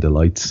Kopakian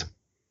delights.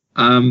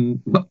 I'll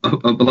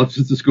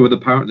just discovered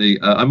apparently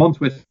I'm on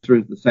Twitter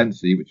as the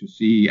Sensi, which is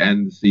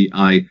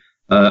CENCI,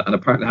 and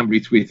apparently I'm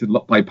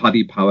retweeted by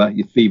Paddy Power,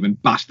 you thieving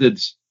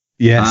bastards.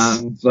 Yes.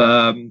 And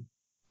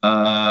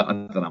I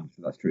don't know how much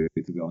that's true,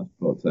 to be honest,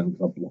 but I've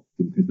blocked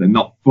them because they're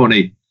not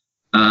funny.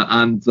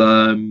 And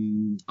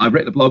I've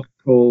written a blog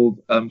called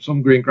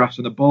Some Green Grass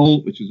in a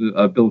Bowl, which is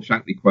a Bill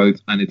Shankly quote,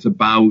 and it's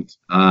about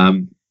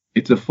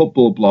it's a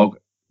football blog,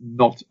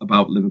 not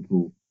about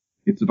Liverpool.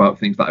 It's about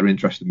things that are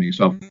interesting me.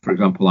 So, for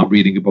example, I'm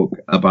reading a book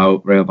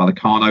about Rayo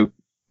Vallecano,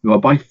 who are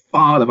by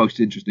far the most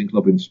interesting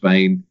club in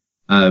Spain,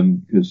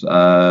 because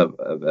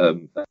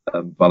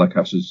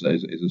Vallecas is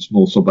a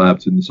small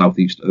suburb in the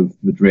southeast of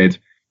Madrid,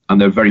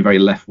 and they're very, very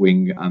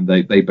left-wing, and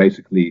they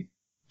basically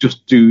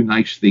just do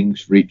nice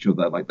things for each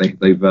other. Like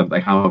they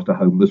housed a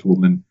homeless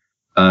woman,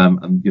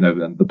 and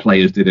and the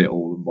players did it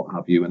all and what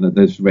have you. And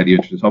there's really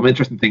interesting. So I'm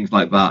interested in things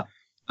like that.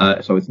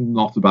 So it's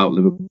not about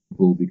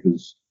Liverpool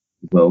because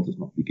the world does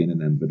not begin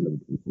and end with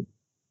Liverpool.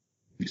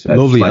 You said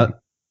Lovely.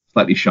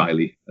 Slightly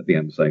shyly at the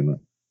end saying that,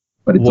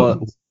 but it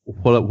doesn't.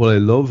 What I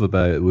love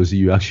about it was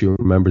you actually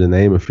remember the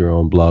name of your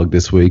own blog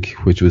this week,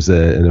 which was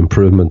an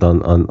improvement on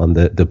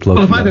the plug.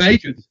 Well, if I had an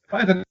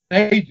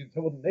agent, I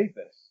wouldn't need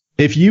this.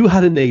 If you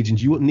had an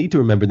agent, you wouldn't need to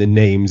remember the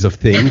names of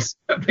things.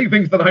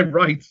 Things that I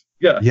write.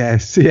 Yeah.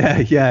 Yes.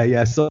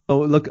 Yeah. So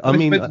look, I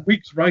mean, spent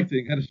weeks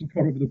writing, and I just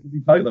can't remember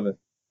the title of it.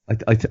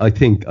 I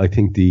think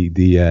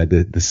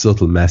the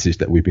subtle message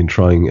that we've been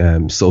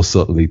trying so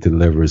subtly to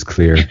deliver is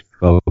clear,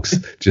 folks.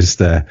 Just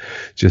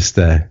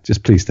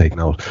please take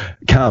note.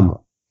 Cam,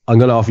 I'm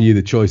going to offer you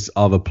the choice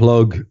of a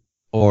plug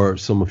or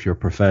some of your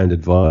profound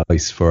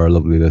advice for our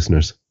lovely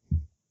listeners.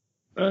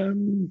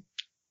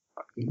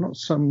 Not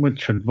so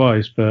much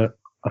advice, but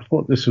I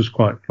thought this was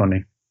quite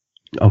funny.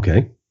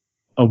 Okay.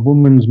 A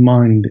woman's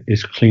mind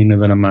is cleaner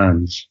than a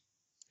man's.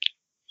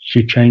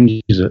 She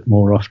changes it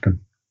more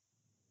often.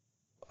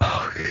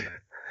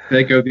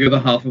 There go the other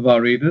half of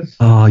our readers.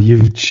 Oh,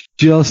 you've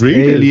just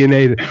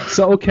alienated.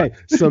 So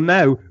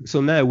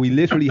now we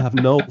literally have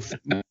no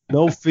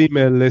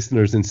female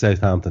listeners in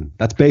Southampton.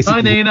 That's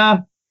basically. Hi,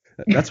 Nina.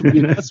 That's what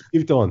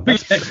you've done.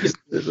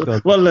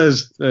 Well,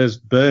 there's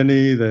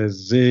Bernie, there's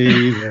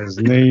Z, there's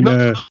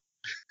Nina,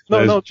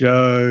 there's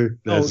Joe,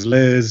 there's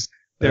Liz.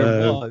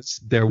 There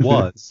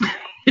was.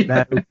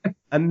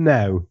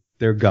 Now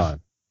they're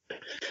gone.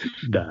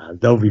 Nah,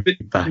 they'll be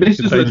back.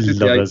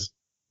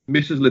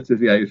 Mrs.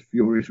 Letizia is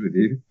furious with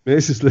you.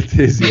 Mrs.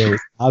 Letizia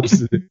is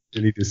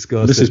absolutely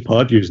disgusted. Mrs.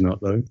 Pardew's not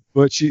though.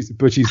 But she's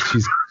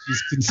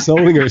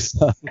consoling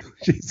herself.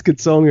 She's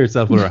consoling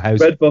herself with her house.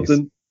 Red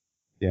button.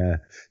 Yeah,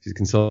 she's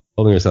consoling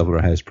herself with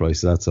her house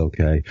price. So that's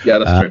okay. Yeah,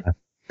 that's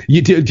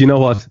true. Do you know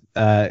what?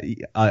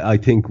 I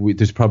think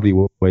there's probably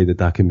a way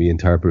that can be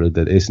interpreted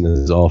that isn't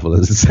as awful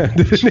as it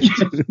sounded.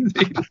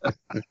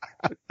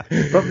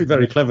 Probably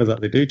very clever that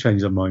they do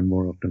change their mind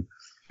more often.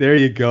 There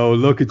you go.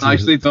 Look at you.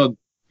 Nicely done.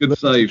 Good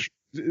save.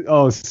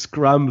 Oh,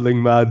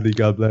 scrambling madly.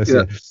 God bless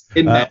you.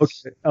 In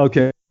nets.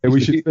 Okay.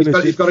 We should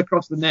finish. He's got to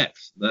cross the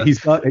nets. There.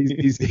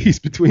 He's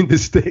between the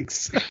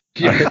sticks.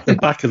 I hit the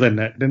back of the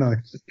net, didn't I?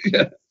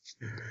 Yeah.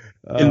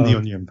 In the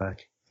onion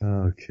bag.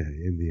 Okay,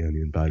 in the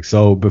onion bag.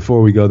 So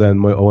before we go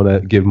then, I want to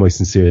give my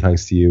sincere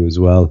thanks to you as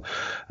well,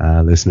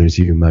 listeners,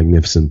 you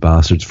magnificent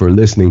bastards, for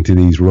listening to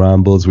these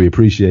rambles. We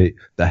appreciate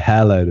the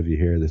hell out of you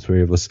here, the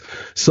three of us.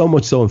 So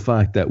much so, in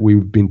fact, that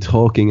we've been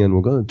talking and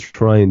we're going to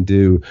try and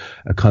do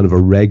a kind of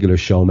a regular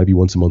show, maybe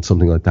once a month,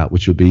 something like that,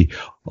 which will be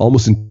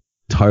almost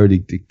entirely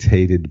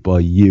dictated by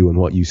you and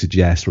what you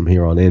suggest from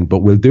here on in. But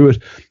we'll do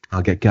it.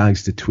 I'll get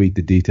Gags to tweet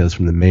the details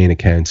from the main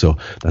account, so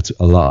that's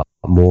a lot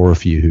more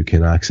of you who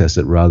can access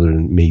it rather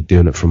than me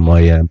doing it from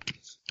my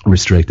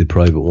restricted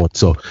private one.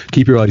 So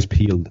keep your eyes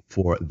peeled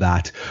for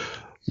that.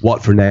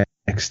 What for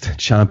next?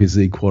 Champions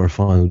League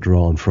quarter-final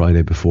draw on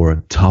Friday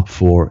before top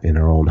four in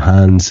our own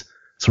hands.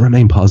 So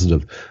remain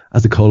positive.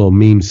 As the Colo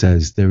meme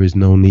says, there is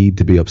no need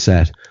to be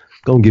upset.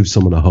 Go and give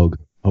someone a hug.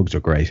 Hugs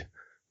are great.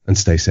 And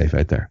stay safe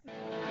out there.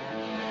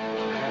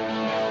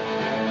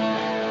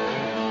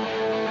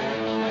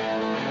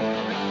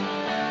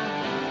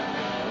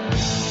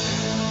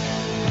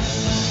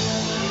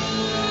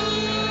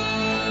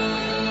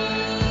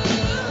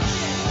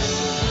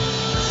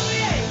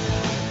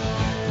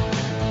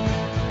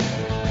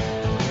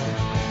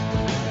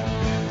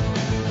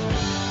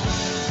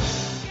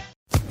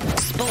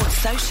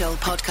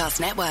 Podcast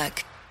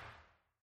Network.